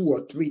 $2,000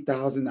 or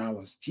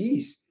 $3,000.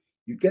 Geez,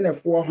 you can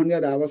afford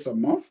 $100 a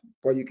month,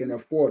 but you can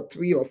afford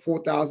 $3,000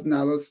 or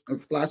 $4,000 a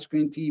flat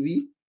screen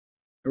TV,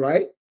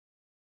 right?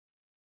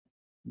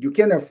 You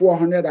can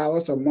afford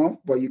 $100 a month,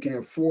 but you can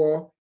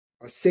afford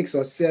a $600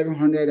 or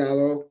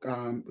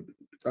 $700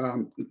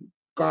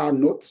 car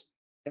note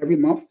every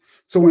month.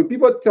 So when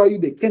people tell you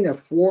they can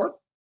afford,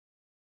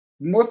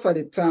 most of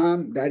the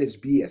time that is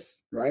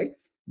BS, right?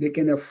 They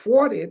can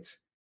afford it,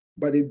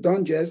 but they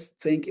don't just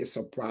think it's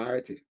a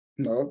priority.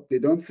 No, they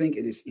don't think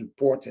it is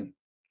important,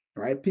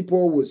 right?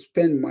 People will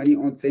spend money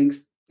on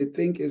things they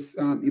think is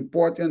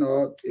important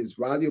or is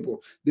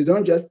valuable. They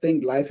don't just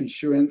think life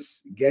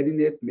insurance, getting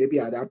it maybe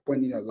at that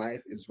point in your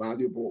life is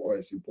valuable or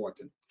is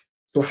important.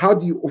 So how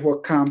do you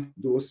overcome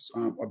those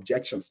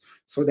objections?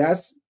 So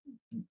that's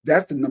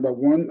the number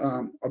one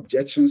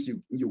objections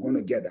you're going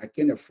to get. I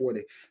can't afford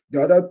it.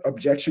 The other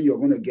objection you're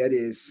going to get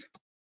is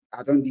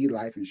I don't need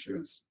life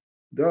insurance.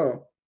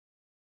 Though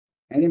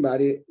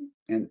anybody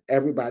and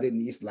everybody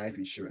needs life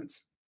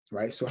insurance,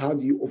 right? So how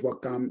do you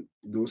overcome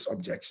those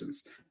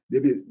objections?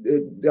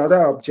 The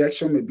other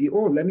objection may be,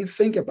 oh, let me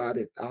think about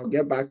it. I'll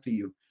get back to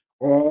you.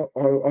 Or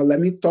let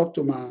me talk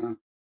to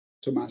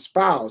my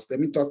spouse. Let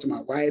me talk to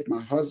my wife,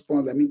 my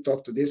husband. Let me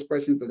talk to this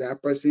person, to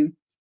that person.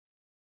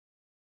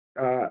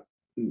 Uh,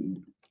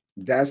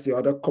 that's the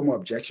other common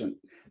objection.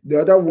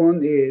 The other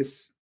one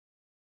is,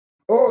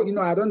 oh,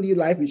 I don't need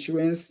life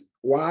insurance.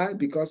 Why?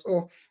 Because,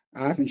 oh,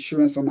 I have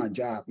insurance on my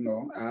job.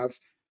 No, I have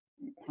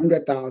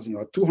 100,000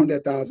 or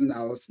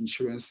 $200,000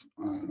 insurance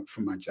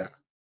for my job.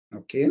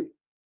 Okay.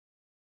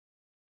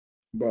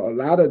 But a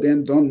lot of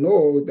them don't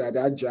know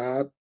that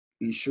job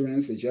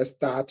insurance is just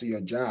start to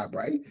your job,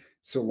 right?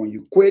 So when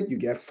you quit, you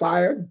get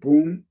fired,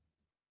 boom,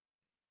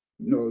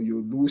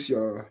 you lose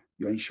your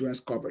insurance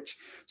coverage.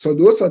 So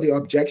those are the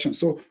objections.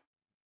 So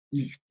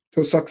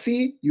to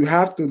succeed, you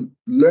have to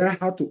learn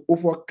how to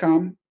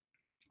overcome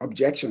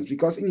objections,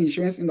 because in the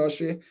insurance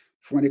industry,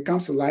 when it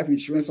comes to life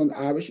insurance, on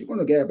average, you're going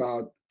to get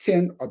about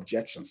 10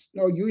 objections.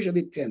 No,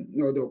 usually 10.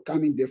 They'll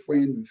come in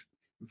different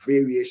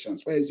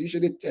variations, but it's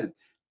usually 10.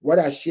 What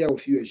I share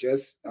with you is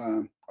just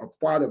a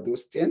part of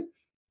those 10,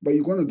 but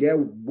you're going to get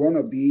one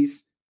of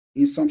these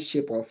in some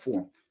shape or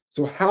form.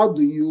 So how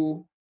do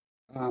you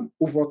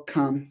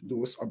overcome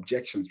those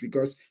objections?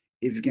 Because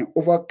if you can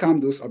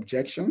overcome those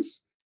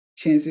objections,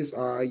 chances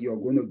are you're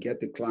going to get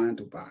the client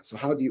to buy. So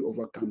how do you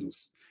overcome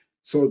those?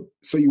 So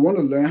you want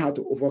to learn how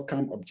to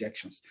overcome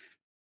objections.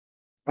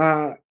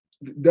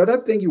 The other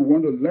thing you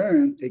want to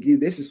learn,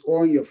 again, this is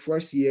all in your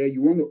first year,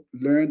 you want to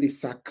learn the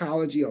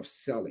psychology of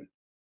selling,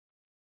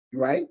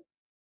 right?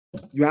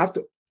 You have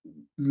to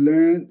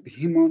learn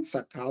human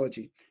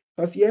psychology.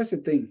 Because here's the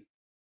thing,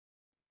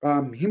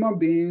 human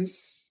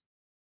beings,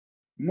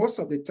 most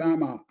of the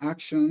time, our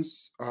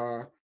actions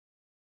are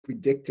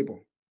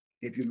predictable.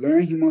 If you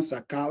learn human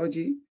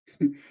psychology,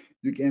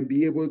 you can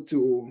be able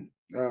to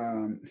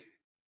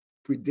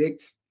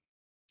predict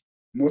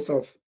most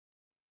of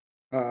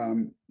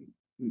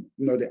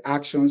the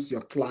actions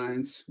your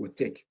clients will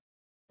take.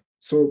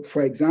 So,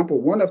 for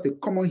example, one of the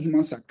common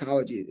human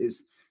psychology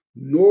is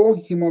no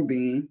human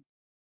being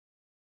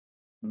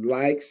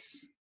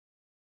likes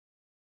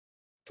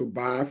to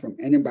buy from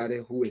anybody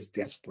who is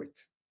desperate.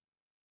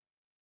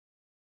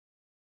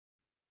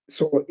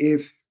 So,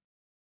 if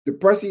the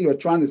person you're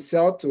trying to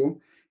sell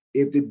to,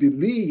 if they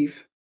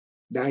believe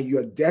that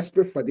you're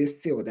desperate for this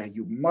sale, that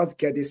you must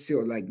get this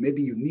sale, like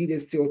maybe you need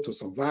this sale to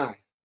survive,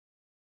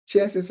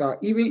 chances are,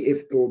 even if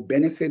it will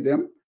benefit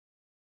them,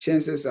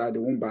 chances are they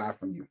won't buy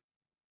from you.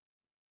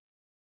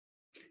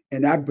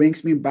 And that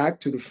brings me back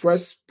to the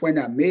first point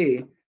I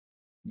made,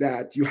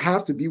 that you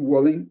have to be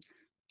willing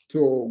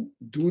to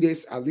do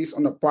this at least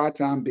on a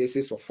part-time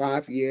basis for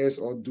 5 years,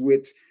 or do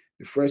it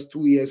the first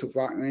 2 years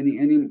without earning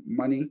any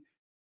money.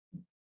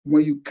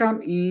 When you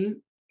come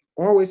in,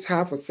 always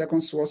have a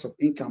second source of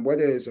income,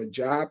 whether it's a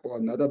job or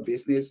another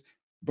business,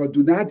 but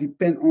do not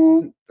depend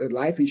on the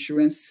life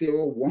insurance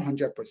sale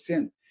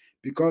 100%.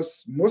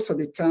 Because most of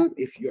the time,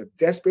 if you're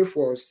desperate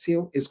for a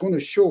sale, it's going to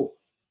show.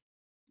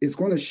 It's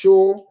going to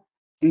show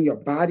in your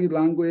body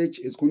language.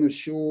 It's going to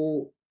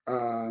show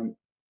in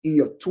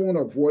your tone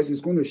of voice.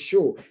 It's going to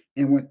show.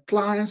 And when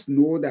clients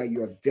know that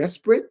you're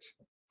desperate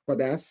for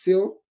that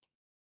sale,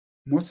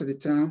 most of the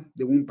time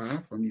they won't buy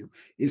from you.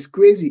 It's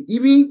crazy.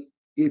 Even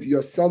if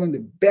you're selling the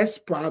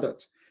best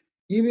product,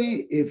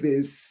 even if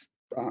it's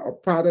a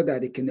product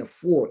that they can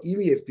afford,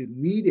 even if they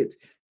need it,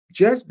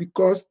 just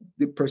because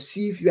they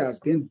perceive you as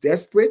being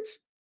desperate,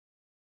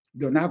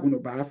 they're not going to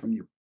buy from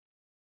you.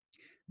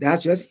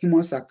 That's just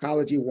human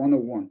psychology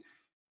 101.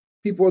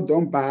 People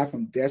don't buy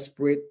from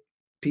desperate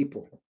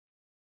people.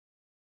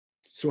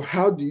 So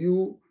how do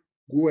you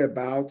go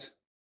about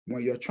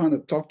when you're trying to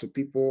talk to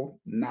people,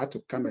 not to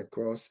come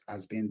across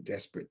as being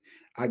desperate.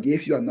 I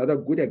gave you another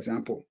good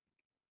example.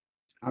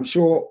 I'm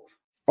sure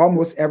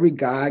almost every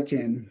guy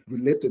can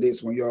relate to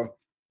this. When you're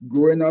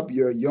growing up,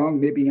 you're young,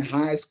 maybe in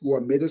high school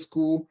or middle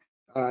school.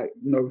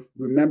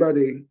 Remember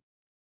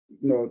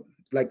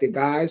like the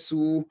guys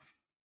who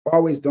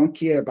always don't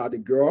care about the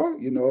girl,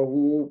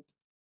 who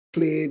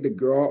play the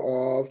girl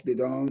off. They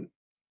don't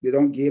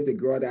give the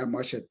girl that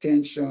much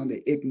attention.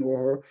 They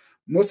ignore her.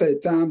 Most of the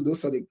time,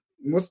 those are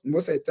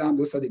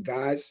the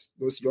guys,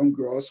 those young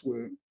girls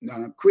will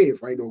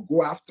crave, right? They'll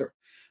go after.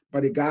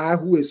 But the guy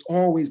who is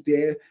always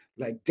there,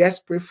 like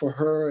desperate for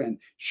her and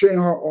showing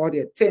her all the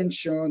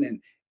attention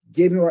and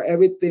giving her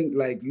everything,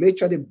 like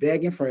literally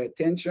begging for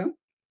attention.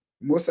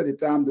 Most of the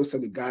time, those are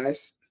the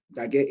guys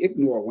that get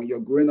ignored when you're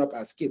growing up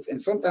as kids.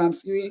 And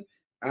sometimes even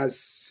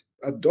as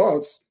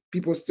adults,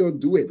 people still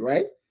do it,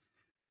 right?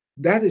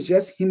 That is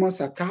just human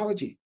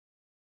psychology.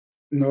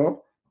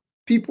 No,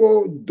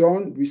 people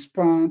don't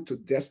respond to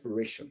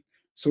desperation.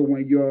 So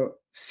when you're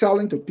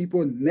selling to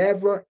people,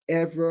 never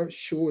ever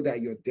show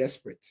that you're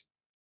desperate.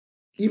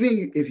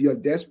 Even if you're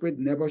desperate,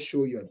 never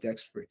show you're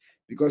desperate.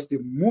 Because the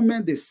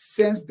moment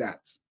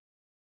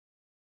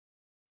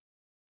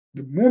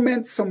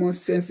someone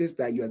senses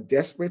that you're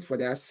desperate for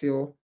that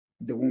sale,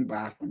 they won't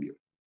buy from you.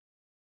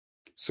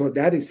 So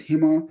that is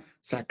human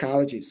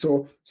psychology.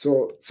 So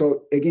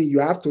again, you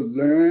have to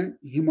learn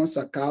human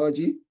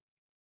psychology.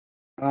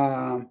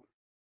 Um,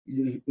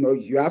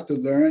 you have to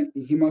learn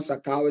human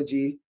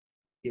psychology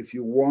if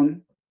you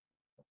want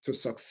to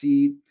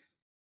succeed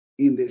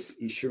in this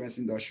insurance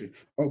industry.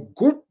 A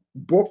good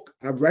book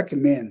I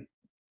recommend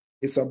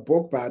is a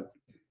book by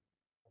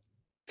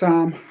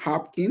Tom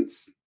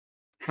Hopkins.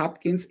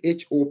 Hopkins,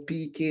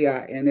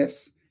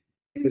 Hopkins.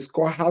 It's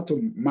called How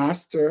to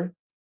Master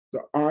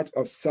the Art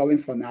of Selling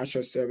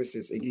Financial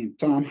Services. Again,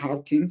 Tom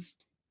Hopkins,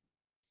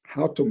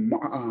 How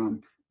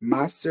to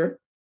Master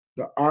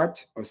the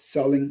Art of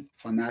Selling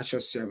Financial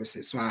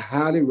Services. So I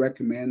highly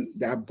recommend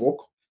that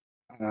book.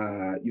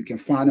 You can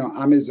find it on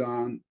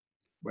Amazon,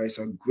 but it's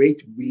a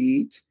great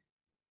read.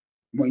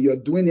 When you're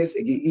doing this,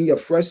 again, in your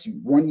first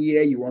 1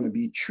 year, you want to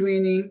be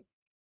training,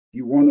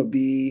 you want to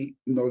be,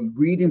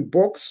 reading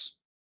books,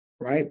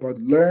 right? But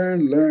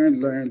learn, learn,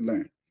 learn,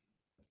 learn.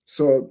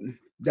 So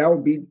that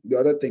would be the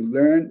other thing.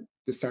 Learn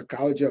the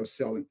psychology of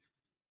selling.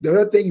 The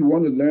other thing you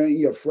want to learn in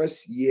your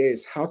first year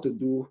is how to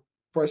do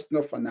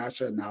personal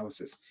financial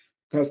analysis.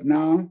 Because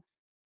now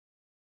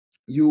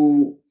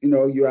you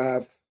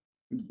have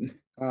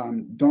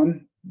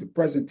done the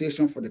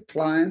presentation for the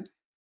client.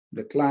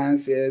 The client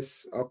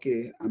says,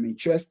 okay, I'm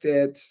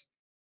interested.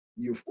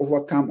 You've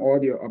overcome all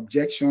their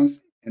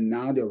objections and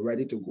now they're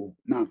ready to go.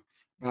 Now,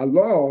 by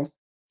law,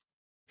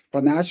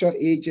 financial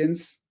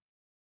agents,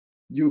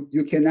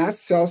 you cannot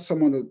sell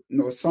someone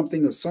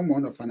something to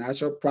someone, a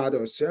financial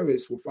product or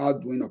service,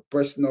 without doing a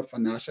personal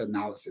financial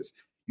analysis.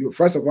 You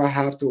first of all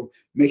have to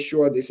make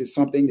sure this is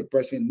something the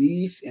person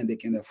needs and they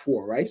can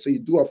afford, right? So you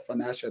do a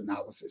financial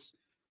analysis.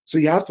 So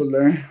you have to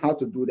learn how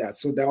to do that.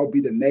 So that will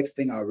be the next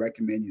thing I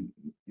recommend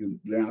you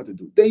learn how to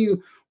do. Then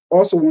you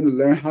also want to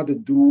learn how to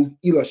do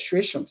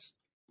illustrations.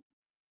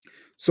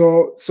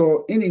 So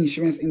in the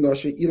insurance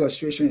industry,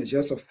 illustration is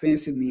just a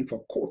fancy name for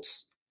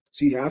quotes.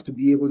 So you have to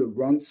be able to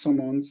run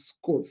someone's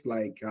quotes.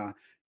 Like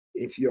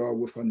if you're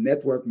with a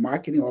network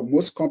marketing, or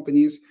most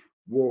companies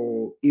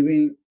will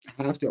even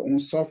have their own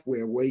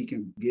software where you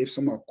can give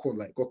someone a quote.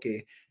 Like,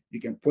 okay, you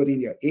can put in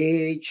your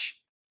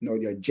age,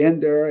 your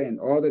gender, and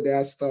all of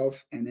that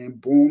stuff, and then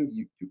boom,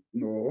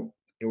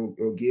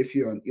 it'll give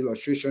you an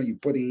illustration. You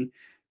put in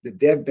the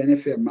death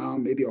benefit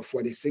amount, maybe a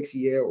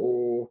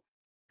 46-year-old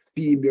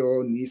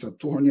female needs a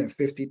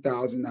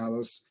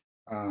 $250,000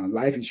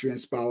 life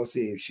insurance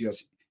policy. If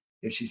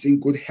she's in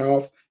good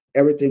health,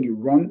 everything you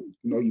run,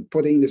 you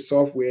put in the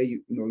software,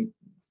 and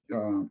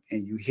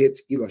you hit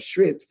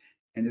illustrate,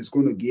 and it's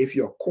going to give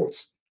you a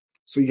quote.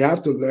 So you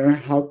have to learn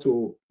how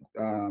to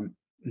um,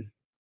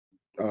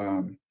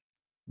 um,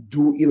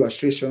 do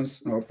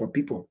illustrations for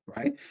people,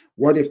 right?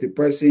 What if the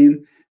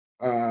person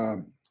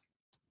um,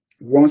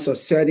 wants a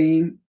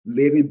certain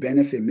living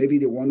benefit? Maybe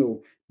they want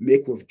to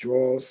make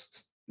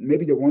withdrawals.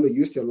 Maybe they want to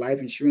use their life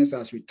insurance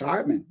as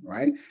retirement,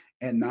 right?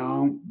 And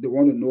now they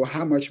want to know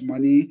how much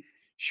money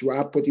should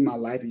I put in my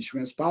life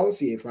insurance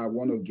policy if I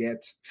want to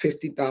get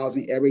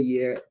 50,000 every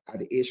year at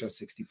the age of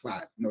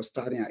 65,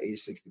 starting at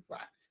age 65.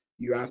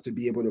 You have to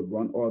be able to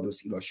run all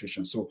those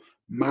illustrations. So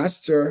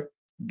master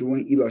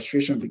doing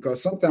illustration,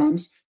 because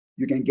sometimes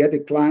you can get the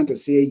client to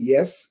say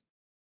yes,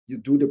 you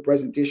do the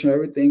presentation,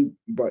 everything,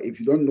 but if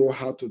you don't know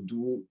how to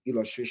do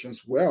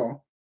illustrations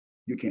well,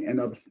 you can end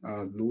up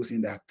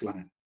losing that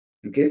client.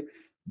 Okay.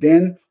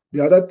 Then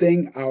the other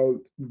thing I'll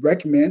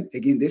recommend,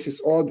 again, this is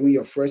all during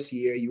your first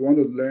year. You want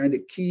to learn the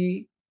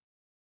key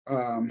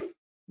um,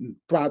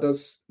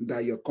 products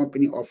that your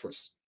company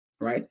offers,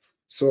 right?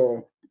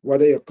 So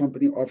whether your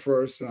company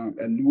offers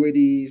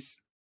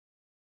annuities,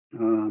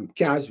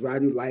 cash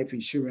value life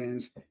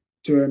insurance,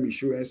 term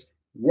insurance,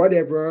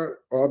 whatever,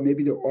 or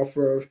maybe they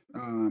offer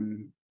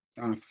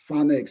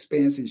final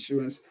expense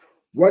insurance,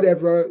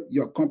 whatever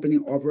your company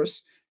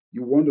offers,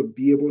 you want to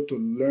be able to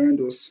learn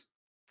those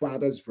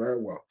products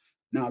very well.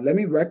 Now, let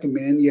me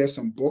recommend here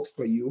some books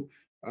for you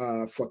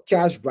for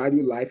cash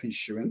value life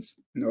insurance,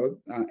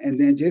 and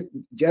then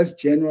just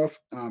general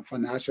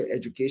financial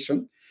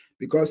education.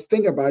 Because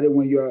think about it,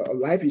 when you're a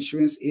life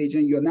insurance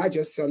agent, you're not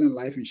just selling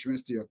life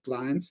insurance to your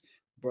clients,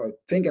 but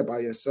think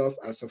about yourself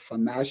as a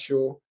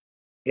financial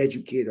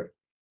educator.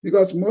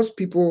 Because most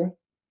people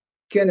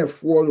can't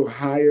afford to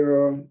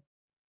hire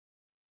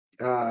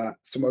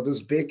some of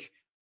those big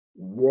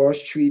Wall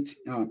Street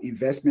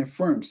investment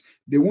firms.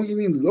 They won't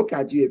even look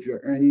at you if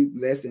you're earning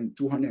less than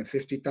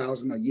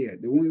 250,000 a year.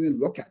 They won't even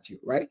look at you,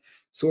 right?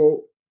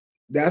 So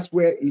that's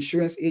where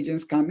insurance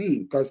agents come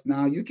in, because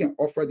now you can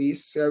offer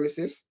these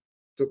services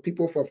to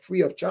people for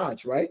free of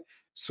charge, right?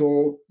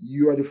 So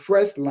you are the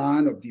first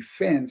line of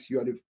defense. You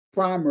are the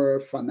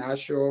primary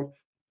financial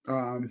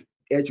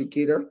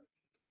educator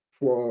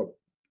for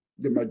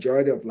the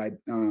majority of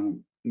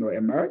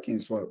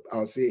Americans. For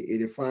I'll say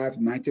 85,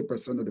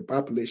 90% of the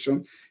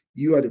population.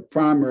 You are the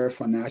primary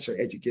financial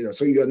educator.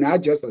 So you're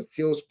not just a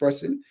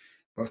salesperson,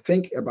 but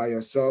think about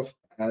yourself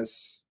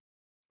as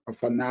a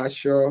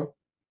financial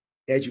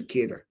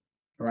educator,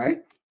 right?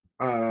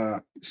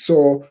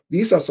 So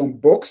these are some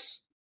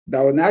books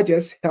that will not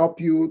just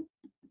help you,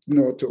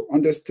 to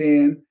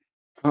understand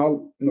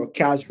how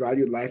cash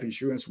value life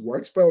insurance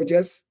works, but will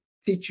just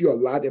teach you a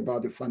lot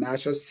about the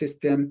financial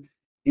system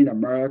in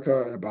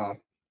America, about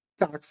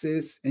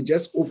taxes, and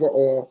just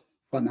overall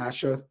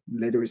financial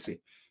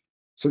literacy.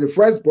 So the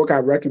first book I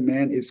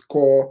recommend is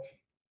called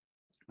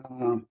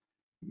uh,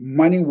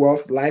 Money,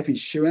 Wealth, Life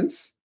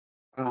Insurance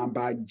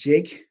by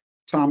Jake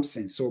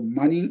Thompson. So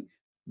Money,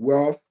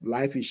 Wealth,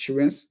 Life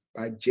Insurance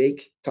by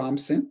Jake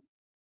Thompson.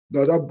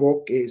 The other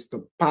book is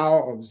The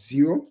Power of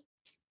Zero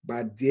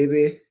by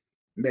David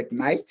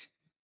McKnight.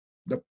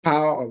 The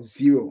Power of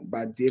Zero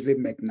by David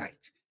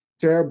McKnight.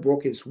 Third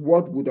book is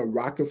What Would the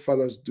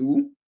Rockefellers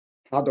Do?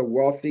 How the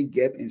Wealthy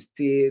Get and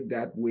Stay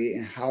That Way,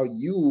 and How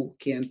You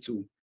Can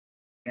Too.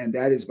 And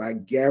that is by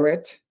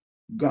Garrett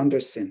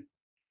Gunderson.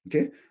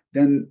 Okay.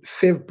 Then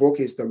fifth book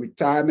is The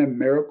Retirement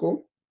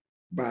Miracle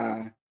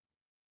by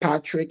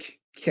Patrick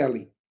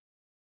Kelly.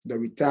 The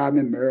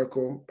Retirement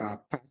Miracle by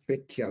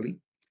Patrick Kelly.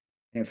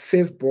 And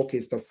fifth book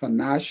is The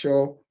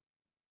Financial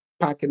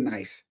Pocket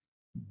Knife,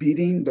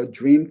 Beating the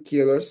Dream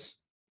Killers.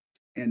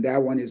 And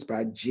that one is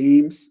by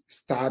James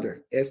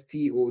Stoddard,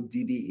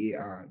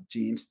 Stoddar,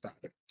 James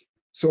Stoddard.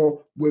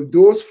 So with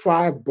those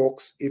 5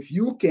 books, if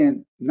you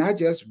can not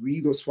just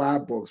read those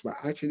 5 books, but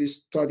actually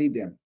study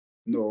them,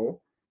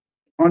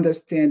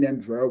 understand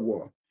them very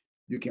well,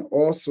 you can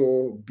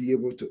also be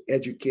able to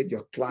educate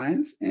your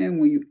clients. And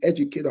when you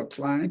educate a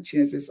client,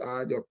 chances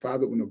are they're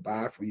probably going to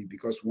buy from you,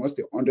 because once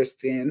they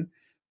understand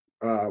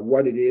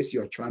what it is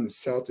you're trying to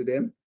sell to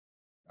them,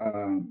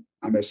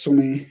 I'm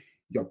assuming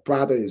your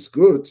product is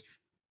good.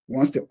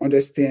 Once they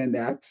understand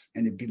that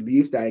and they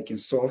believe that it can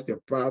solve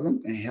their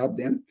problem and help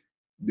them,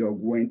 they're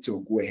going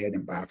to go ahead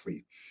and buy for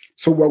you.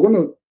 So we're going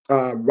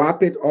to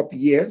wrap it up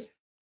here.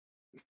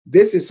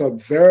 This is a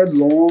very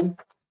long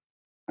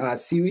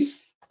series.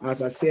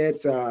 As I said,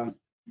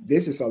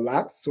 this is a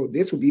lot. So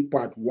this will be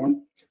part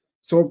 1.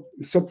 So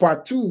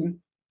part 2,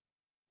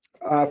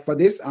 for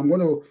this, I'm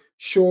going to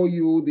show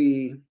you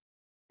the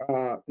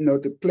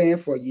plan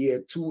for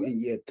year 2 and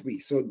year 3.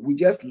 So we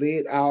just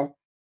laid out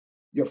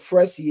your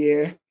first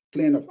year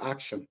plan of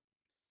action,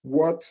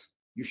 what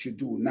you should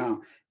do.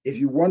 Now, if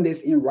you want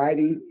this in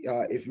writing,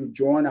 if you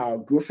join our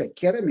Growth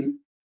Academy,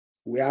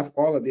 we have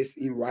all of this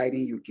in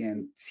writing. You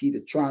can see the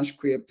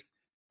transcript.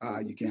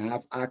 You can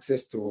have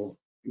access to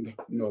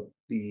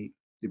the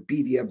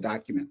PDF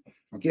document.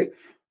 Okay,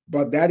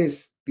 but that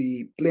is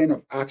the plan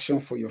of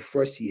action for your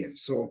first year.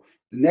 So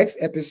the next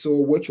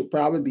episode, which will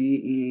probably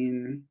be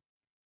in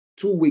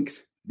 2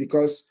 weeks,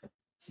 because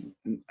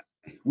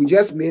we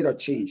just made a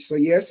change. So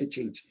here's a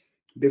change.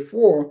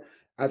 Before,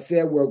 I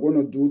said we're going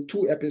to do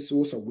 2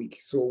 episodes a week.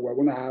 So we're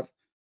going to have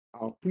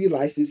our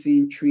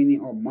pre-licensing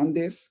training on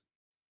Mondays,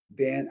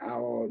 then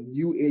our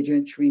new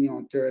agent training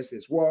on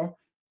Thursdays. Well,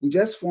 we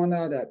just found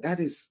out that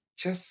is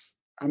just,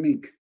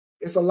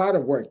 it's a lot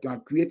of work.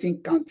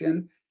 Creating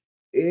content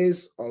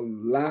is a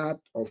lot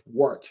of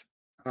work.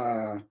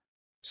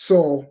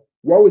 So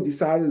what we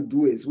decided to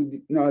do is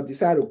we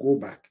decided to go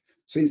back.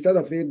 So instead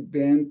of it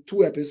being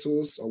 2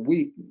 episodes a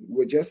week,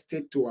 we'll just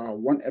stick to our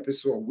 1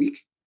 episode a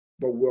week,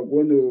 but we're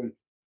going to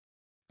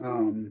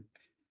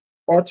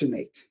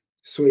alternate.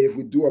 So if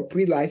we do a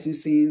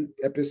pre-licensing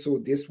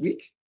episode this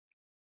week,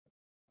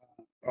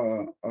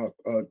 an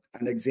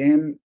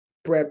exam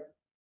prep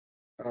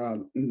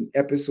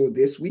episode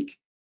this week,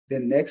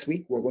 then next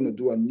week we're going to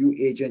do a new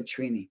agent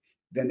training.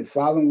 Then the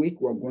following week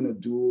we're going to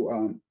do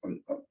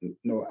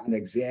an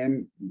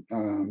exam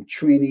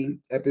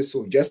training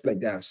episode, just like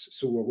that.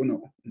 So we're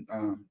going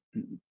to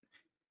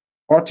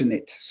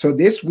alternate. So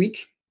this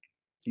week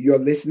you're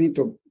listening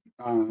to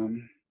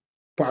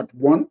part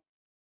 1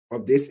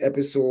 of this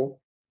episode.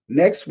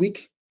 Next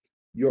week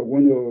you're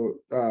going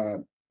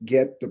to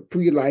get the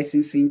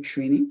pre-licensing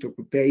training to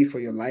prepare you for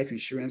your life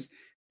insurance.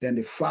 Then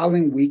the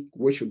following week,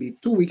 which will be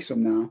 2 weeks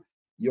from now,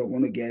 you're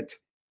going to get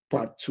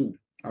part 2.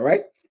 All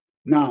right.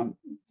 Now,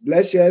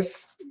 let's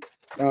just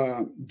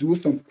do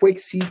some quick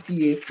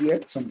CTAs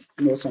here, some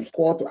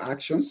call to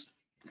actions.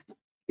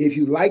 If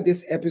you like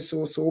this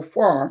episode so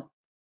far,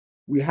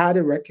 we highly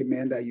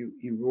recommend that you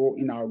enroll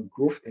in our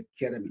Growth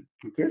Academy.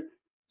 Okay.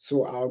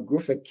 So our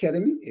Growth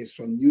Academy is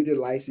for newly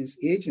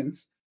licensed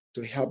agents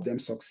to help them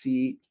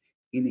succeed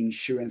in the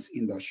insurance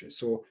industry.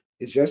 So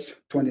it's just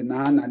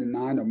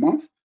 $29.99 a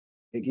month.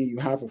 Again, you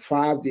have a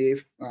 5-day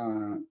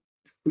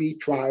free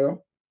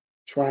trial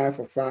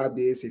for 5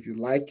 days. If you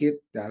like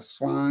it, that's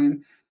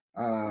fine.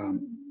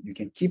 You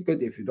can keep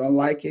it. If you don't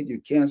like it,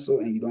 you cancel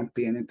and you don't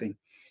pay anything.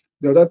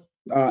 The other,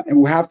 and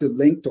we have the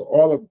link to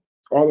all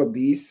of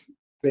these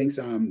things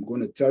I'm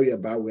going to tell you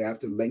about. We have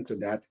to link to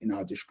that in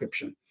our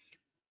description.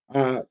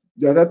 The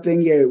other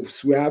thing here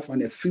is we have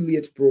an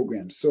affiliate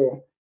program.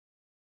 So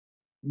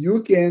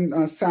you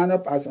can sign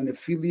up as an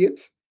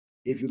affiliate.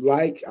 If you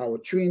like our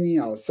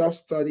training, our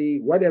self-study,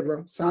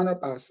 whatever, sign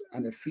up as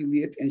an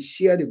affiliate and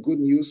share the good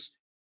news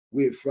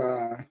with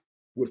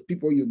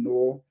people you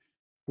know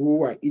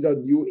who are either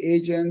new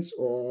agents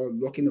or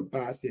looking to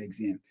pass the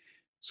exam.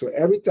 So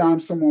every time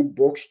someone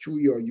books through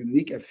your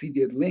unique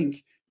affiliate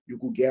link, you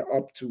could get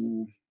up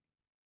to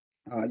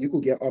how do you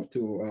call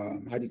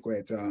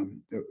it,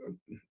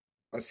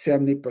 a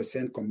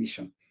 70%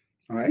 commission.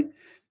 All right.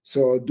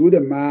 So do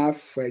the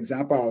math. For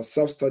example, our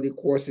self-study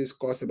courses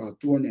cost about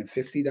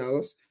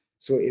 $250.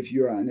 So if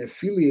you're an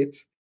affiliate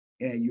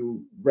and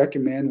you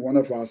recommend one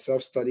of our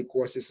self-study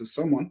courses to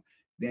someone,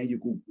 then you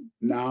could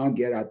now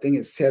get, I think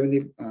it's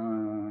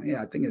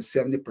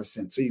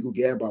 70%. So you could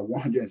get about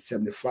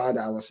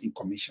 $175 in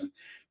commission.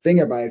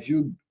 Think about if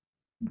you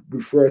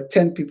refer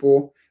 10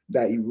 people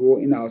that enroll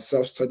in our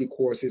self-study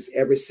courses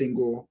every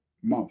single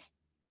month.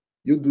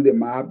 You do the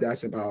math,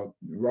 that's about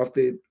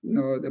roughly,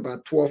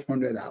 about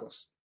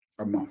 $1,200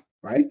 a month,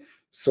 right?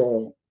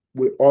 So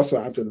we also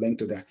have to link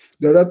to that.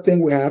 The other thing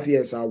we have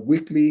here is our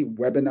weekly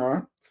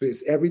webinar. So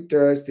it's every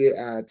Thursday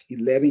at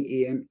 11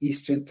 a.m.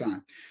 Eastern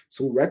time.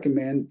 So we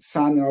recommend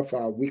signing up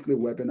for our weekly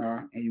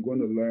webinar and you're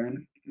going to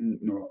learn,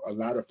 a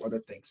lot of other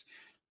things.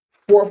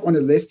 Fourth on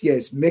the list here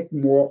is Make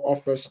More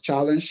Offers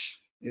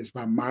Challenge. It's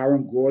by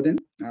Myron Gordon.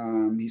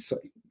 He's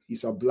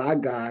a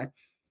Black guy,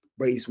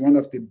 but he's one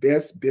of the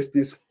best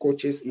business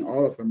coaches in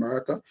all of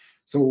America.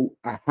 So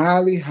I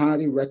highly,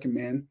 highly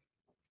recommend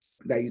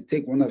that you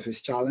take one of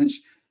his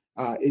challenge.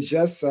 It's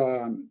just,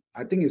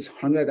 I think it's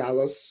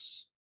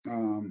 $100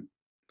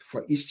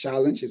 for each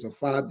challenge. It's a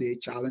 5-day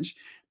challenge.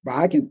 But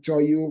I can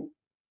tell you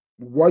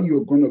what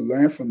you're going to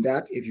learn from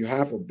that if you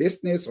have a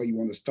business or you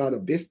want to start a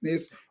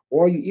business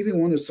or you even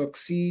want to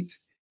succeed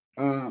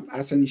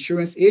as an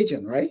insurance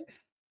agent, right?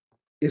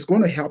 It's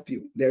going to help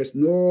you. There's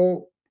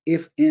no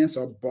if, ands,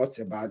 or buts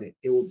about it.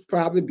 It will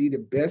probably be the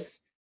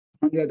best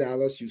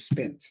 $100 you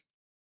spent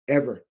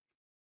ever.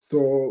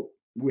 So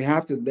we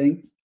have the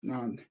link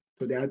to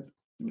that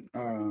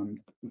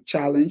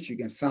challenge. You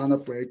can sign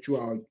up for it through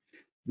our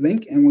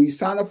link. And when you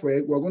sign up for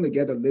it, we're going to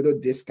get a little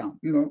discount,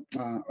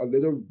 a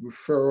little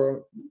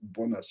referral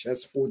bonus,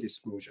 just full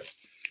disclosure.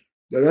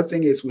 The other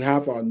thing is we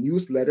have our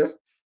newsletter.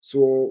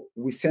 So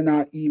we send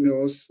out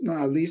emails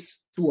at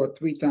least 2 or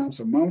 3 times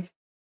a month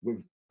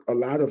with a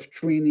lot of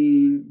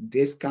training,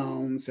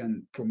 discounts,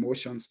 and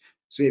promotions.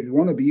 So if you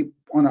want to be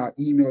on our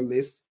email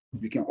list,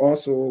 you can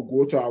also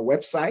go to our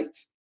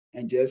website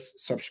and just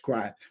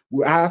subscribe.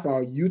 We have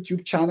our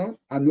YouTube channel.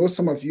 I know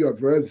some of you are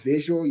very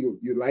visual.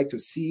 You like to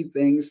see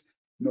things,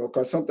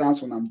 because sometimes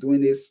when I'm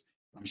doing this,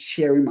 I'm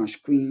sharing my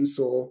screen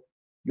so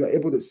you're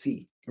able to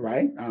see,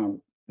 right?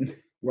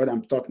 What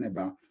I'm talking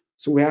about.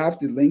 So we have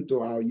the link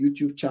to our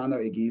YouTube channel.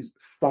 Again,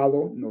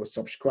 follow,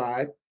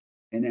 subscribe.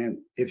 And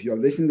then if you're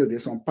listening to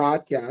this on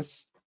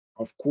podcasts,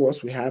 of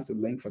course, we have the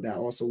link for that.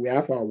 Also, we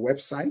have our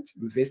website.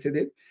 We visited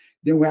it.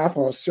 Then we have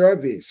our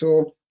survey.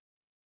 So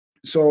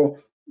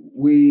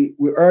we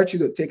urge you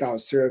to take our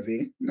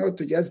survey,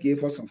 to just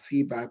give us some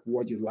feedback,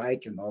 what you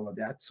like and all of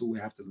that. So we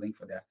have the link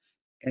for that.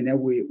 And then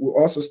we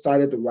also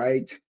started to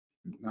write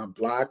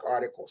blog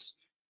articles.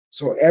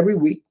 So every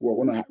week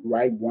we're going to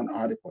write one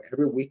article.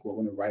 Every week we're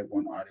going to write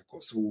one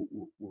article. So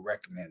we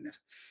recommend that.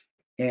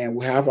 And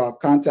we have our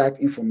contact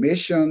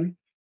information,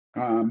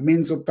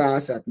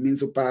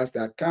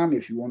 minzopass@minzopass.com.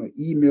 If you want to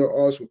email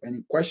us with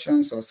any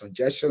questions or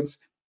suggestions,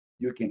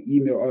 you can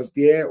email us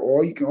there,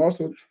 or you can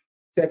also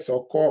text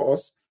or call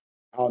us.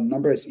 Our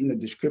number is in the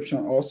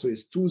description. Also,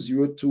 it's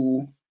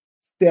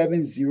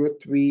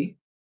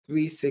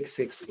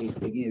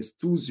 202-703-3668. Again, it's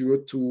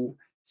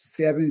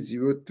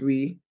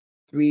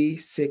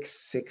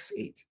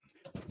 202-703-3668.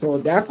 So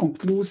that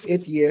concludes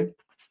it here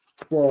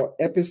for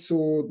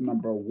episode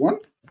number 1.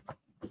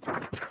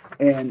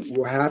 And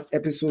we'll have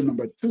episode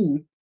number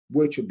 2,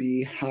 which will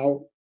be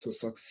how to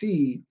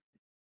succeed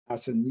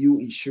as a new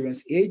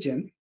insurance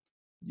agent,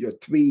 your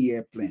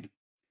 3-year plan.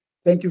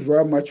 Thank you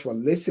very much for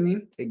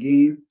listening.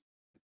 Again,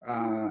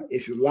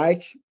 if you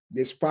like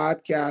this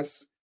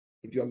podcast,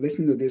 If you're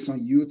listening to this on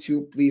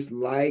YouTube, please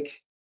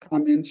like,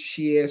 comment,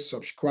 share,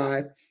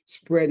 subscribe,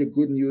 spread the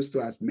good news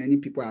to as many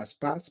people as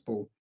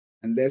possible,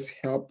 and let's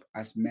help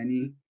as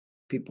many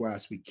people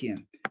as we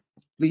can.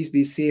 Please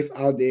be safe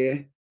out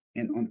there,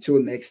 and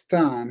until next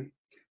time,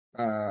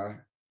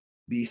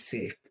 be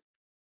safe.